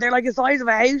vehicles here, they're like the size of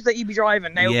a house that you'd be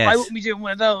driving. Now, I wouldn't be doing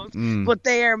one of those, but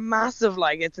they are massive.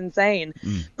 Like, it's insane.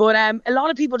 But a lot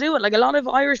of people do it. Like, a lot of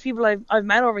Irish people I've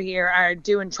met over here are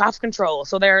doing traffic control.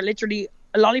 So they're literally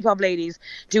lollipop ladies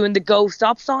doing the go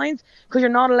stop signs, because you're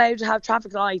not allowed to have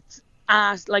traffic lights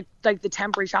at like the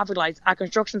temporary traffic lights at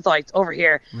construction sites over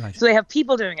here. Right. So they have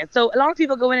people doing it. So a lot of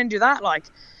people go in and do that. Like,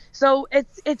 so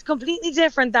it's completely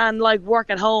different than like work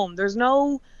at home. There's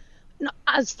no,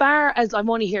 as far as I'm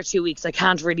only here 2 weeks, I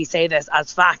can't really say this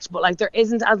as fact, but like there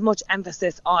isn't as much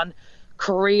emphasis on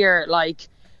career. Like,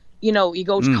 you know, you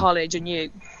go to college and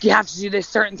you have to do this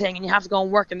certain thing and you have to go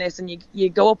and work in this, and you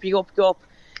go up.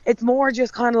 It's more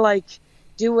just kind of like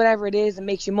do whatever it is and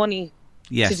makes you money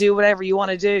to do whatever you want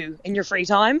to do in your free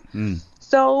time.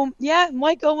 So yeah,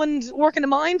 might go and work in a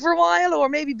mine for a while, or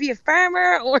maybe be a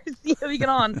farmer, or see how we get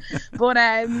on. But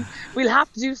we'll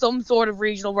have to do some sort of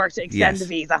regional work to extend the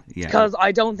visa, because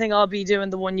I don't think I'll be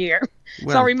doing the 1 year.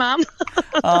 Well, sorry, ma'am.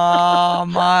 Oh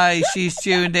my, she's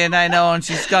tuned in, I know, and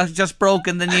she's just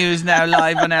broken the news now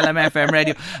live on LMFM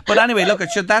radio. But anyway, look,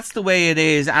 that's the way it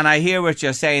is, and I hear what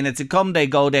you're saying. It's a come day,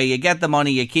 go day. You get the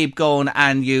money, you keep going,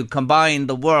 and you combine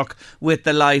the work with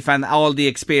the life and all the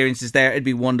experiences there. It'd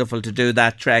be wonderful to do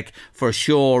that trek for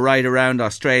sure, right around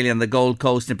Australia and the Gold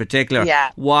Coast in particular.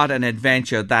 Yeah. What an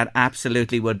adventure that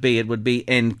absolutely would be. It would be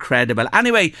incredible.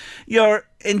 Anyway, you're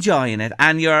enjoying it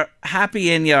and you're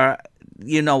happy in your,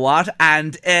 you know what,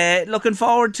 and looking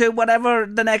forward to whatever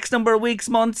the next number of weeks,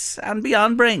 months and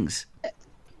beyond brings.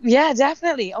 Yeah,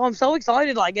 definitely. Oh, I'm so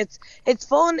excited. Like, it's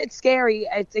fun, it's scary,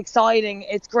 it's exciting,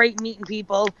 it's great meeting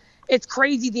people. It's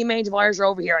crazy the amount of Irish are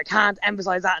over here. I can't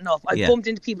emphasise that enough. I bumped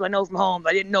into people I know from home.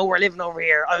 I didn't know were living over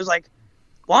here. I was like,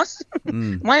 what?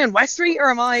 Am I in West Street or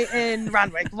am I in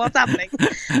Randwick? What's happening?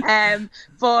 It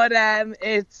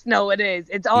is.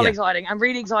 It's all exciting. I'm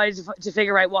really excited to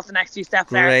figure out what the next few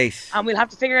steps are. And we'll have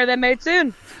to figure them out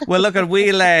soon. Well, look,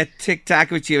 we'll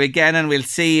tic-tac with you again and we'll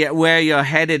see where you're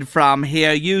headed from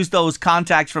here. Use those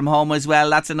contacts from home as well.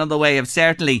 That's another way of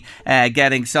certainly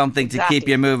getting something to keep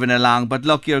you moving along. But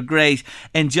look, you're great.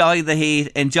 Enjoy the heat,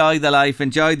 enjoy the life,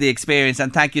 enjoy the experience,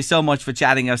 and thank you so much for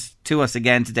chatting to us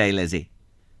again today, Lizzie.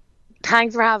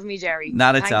 Thanks for having me, Jerry.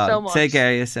 Not at all. Thanks so much. Take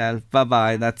care of yourself.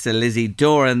 Bye-bye. That's Lizzie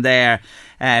Doran there,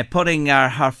 putting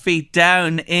her feet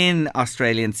down in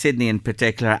Australia, in Sydney in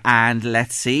particular, and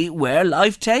let's see where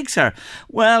life takes her.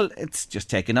 Well, it's just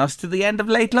taken us to the end of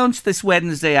Late Lunch this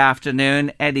Wednesday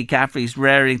afternoon. Eddie Caffrey's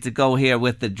raring to go here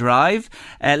with The Drive.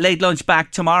 Late Lunch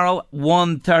back tomorrow,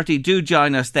 1:30. Do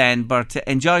join us then, but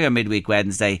enjoy your midweek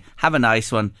Wednesday. Have a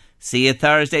nice one. See you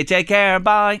Thursday. Take care.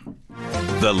 Bye.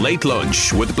 The Late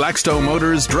Lunch with Blackstone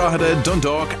Motors, Drogheda,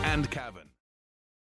 Dundalk and Cavan.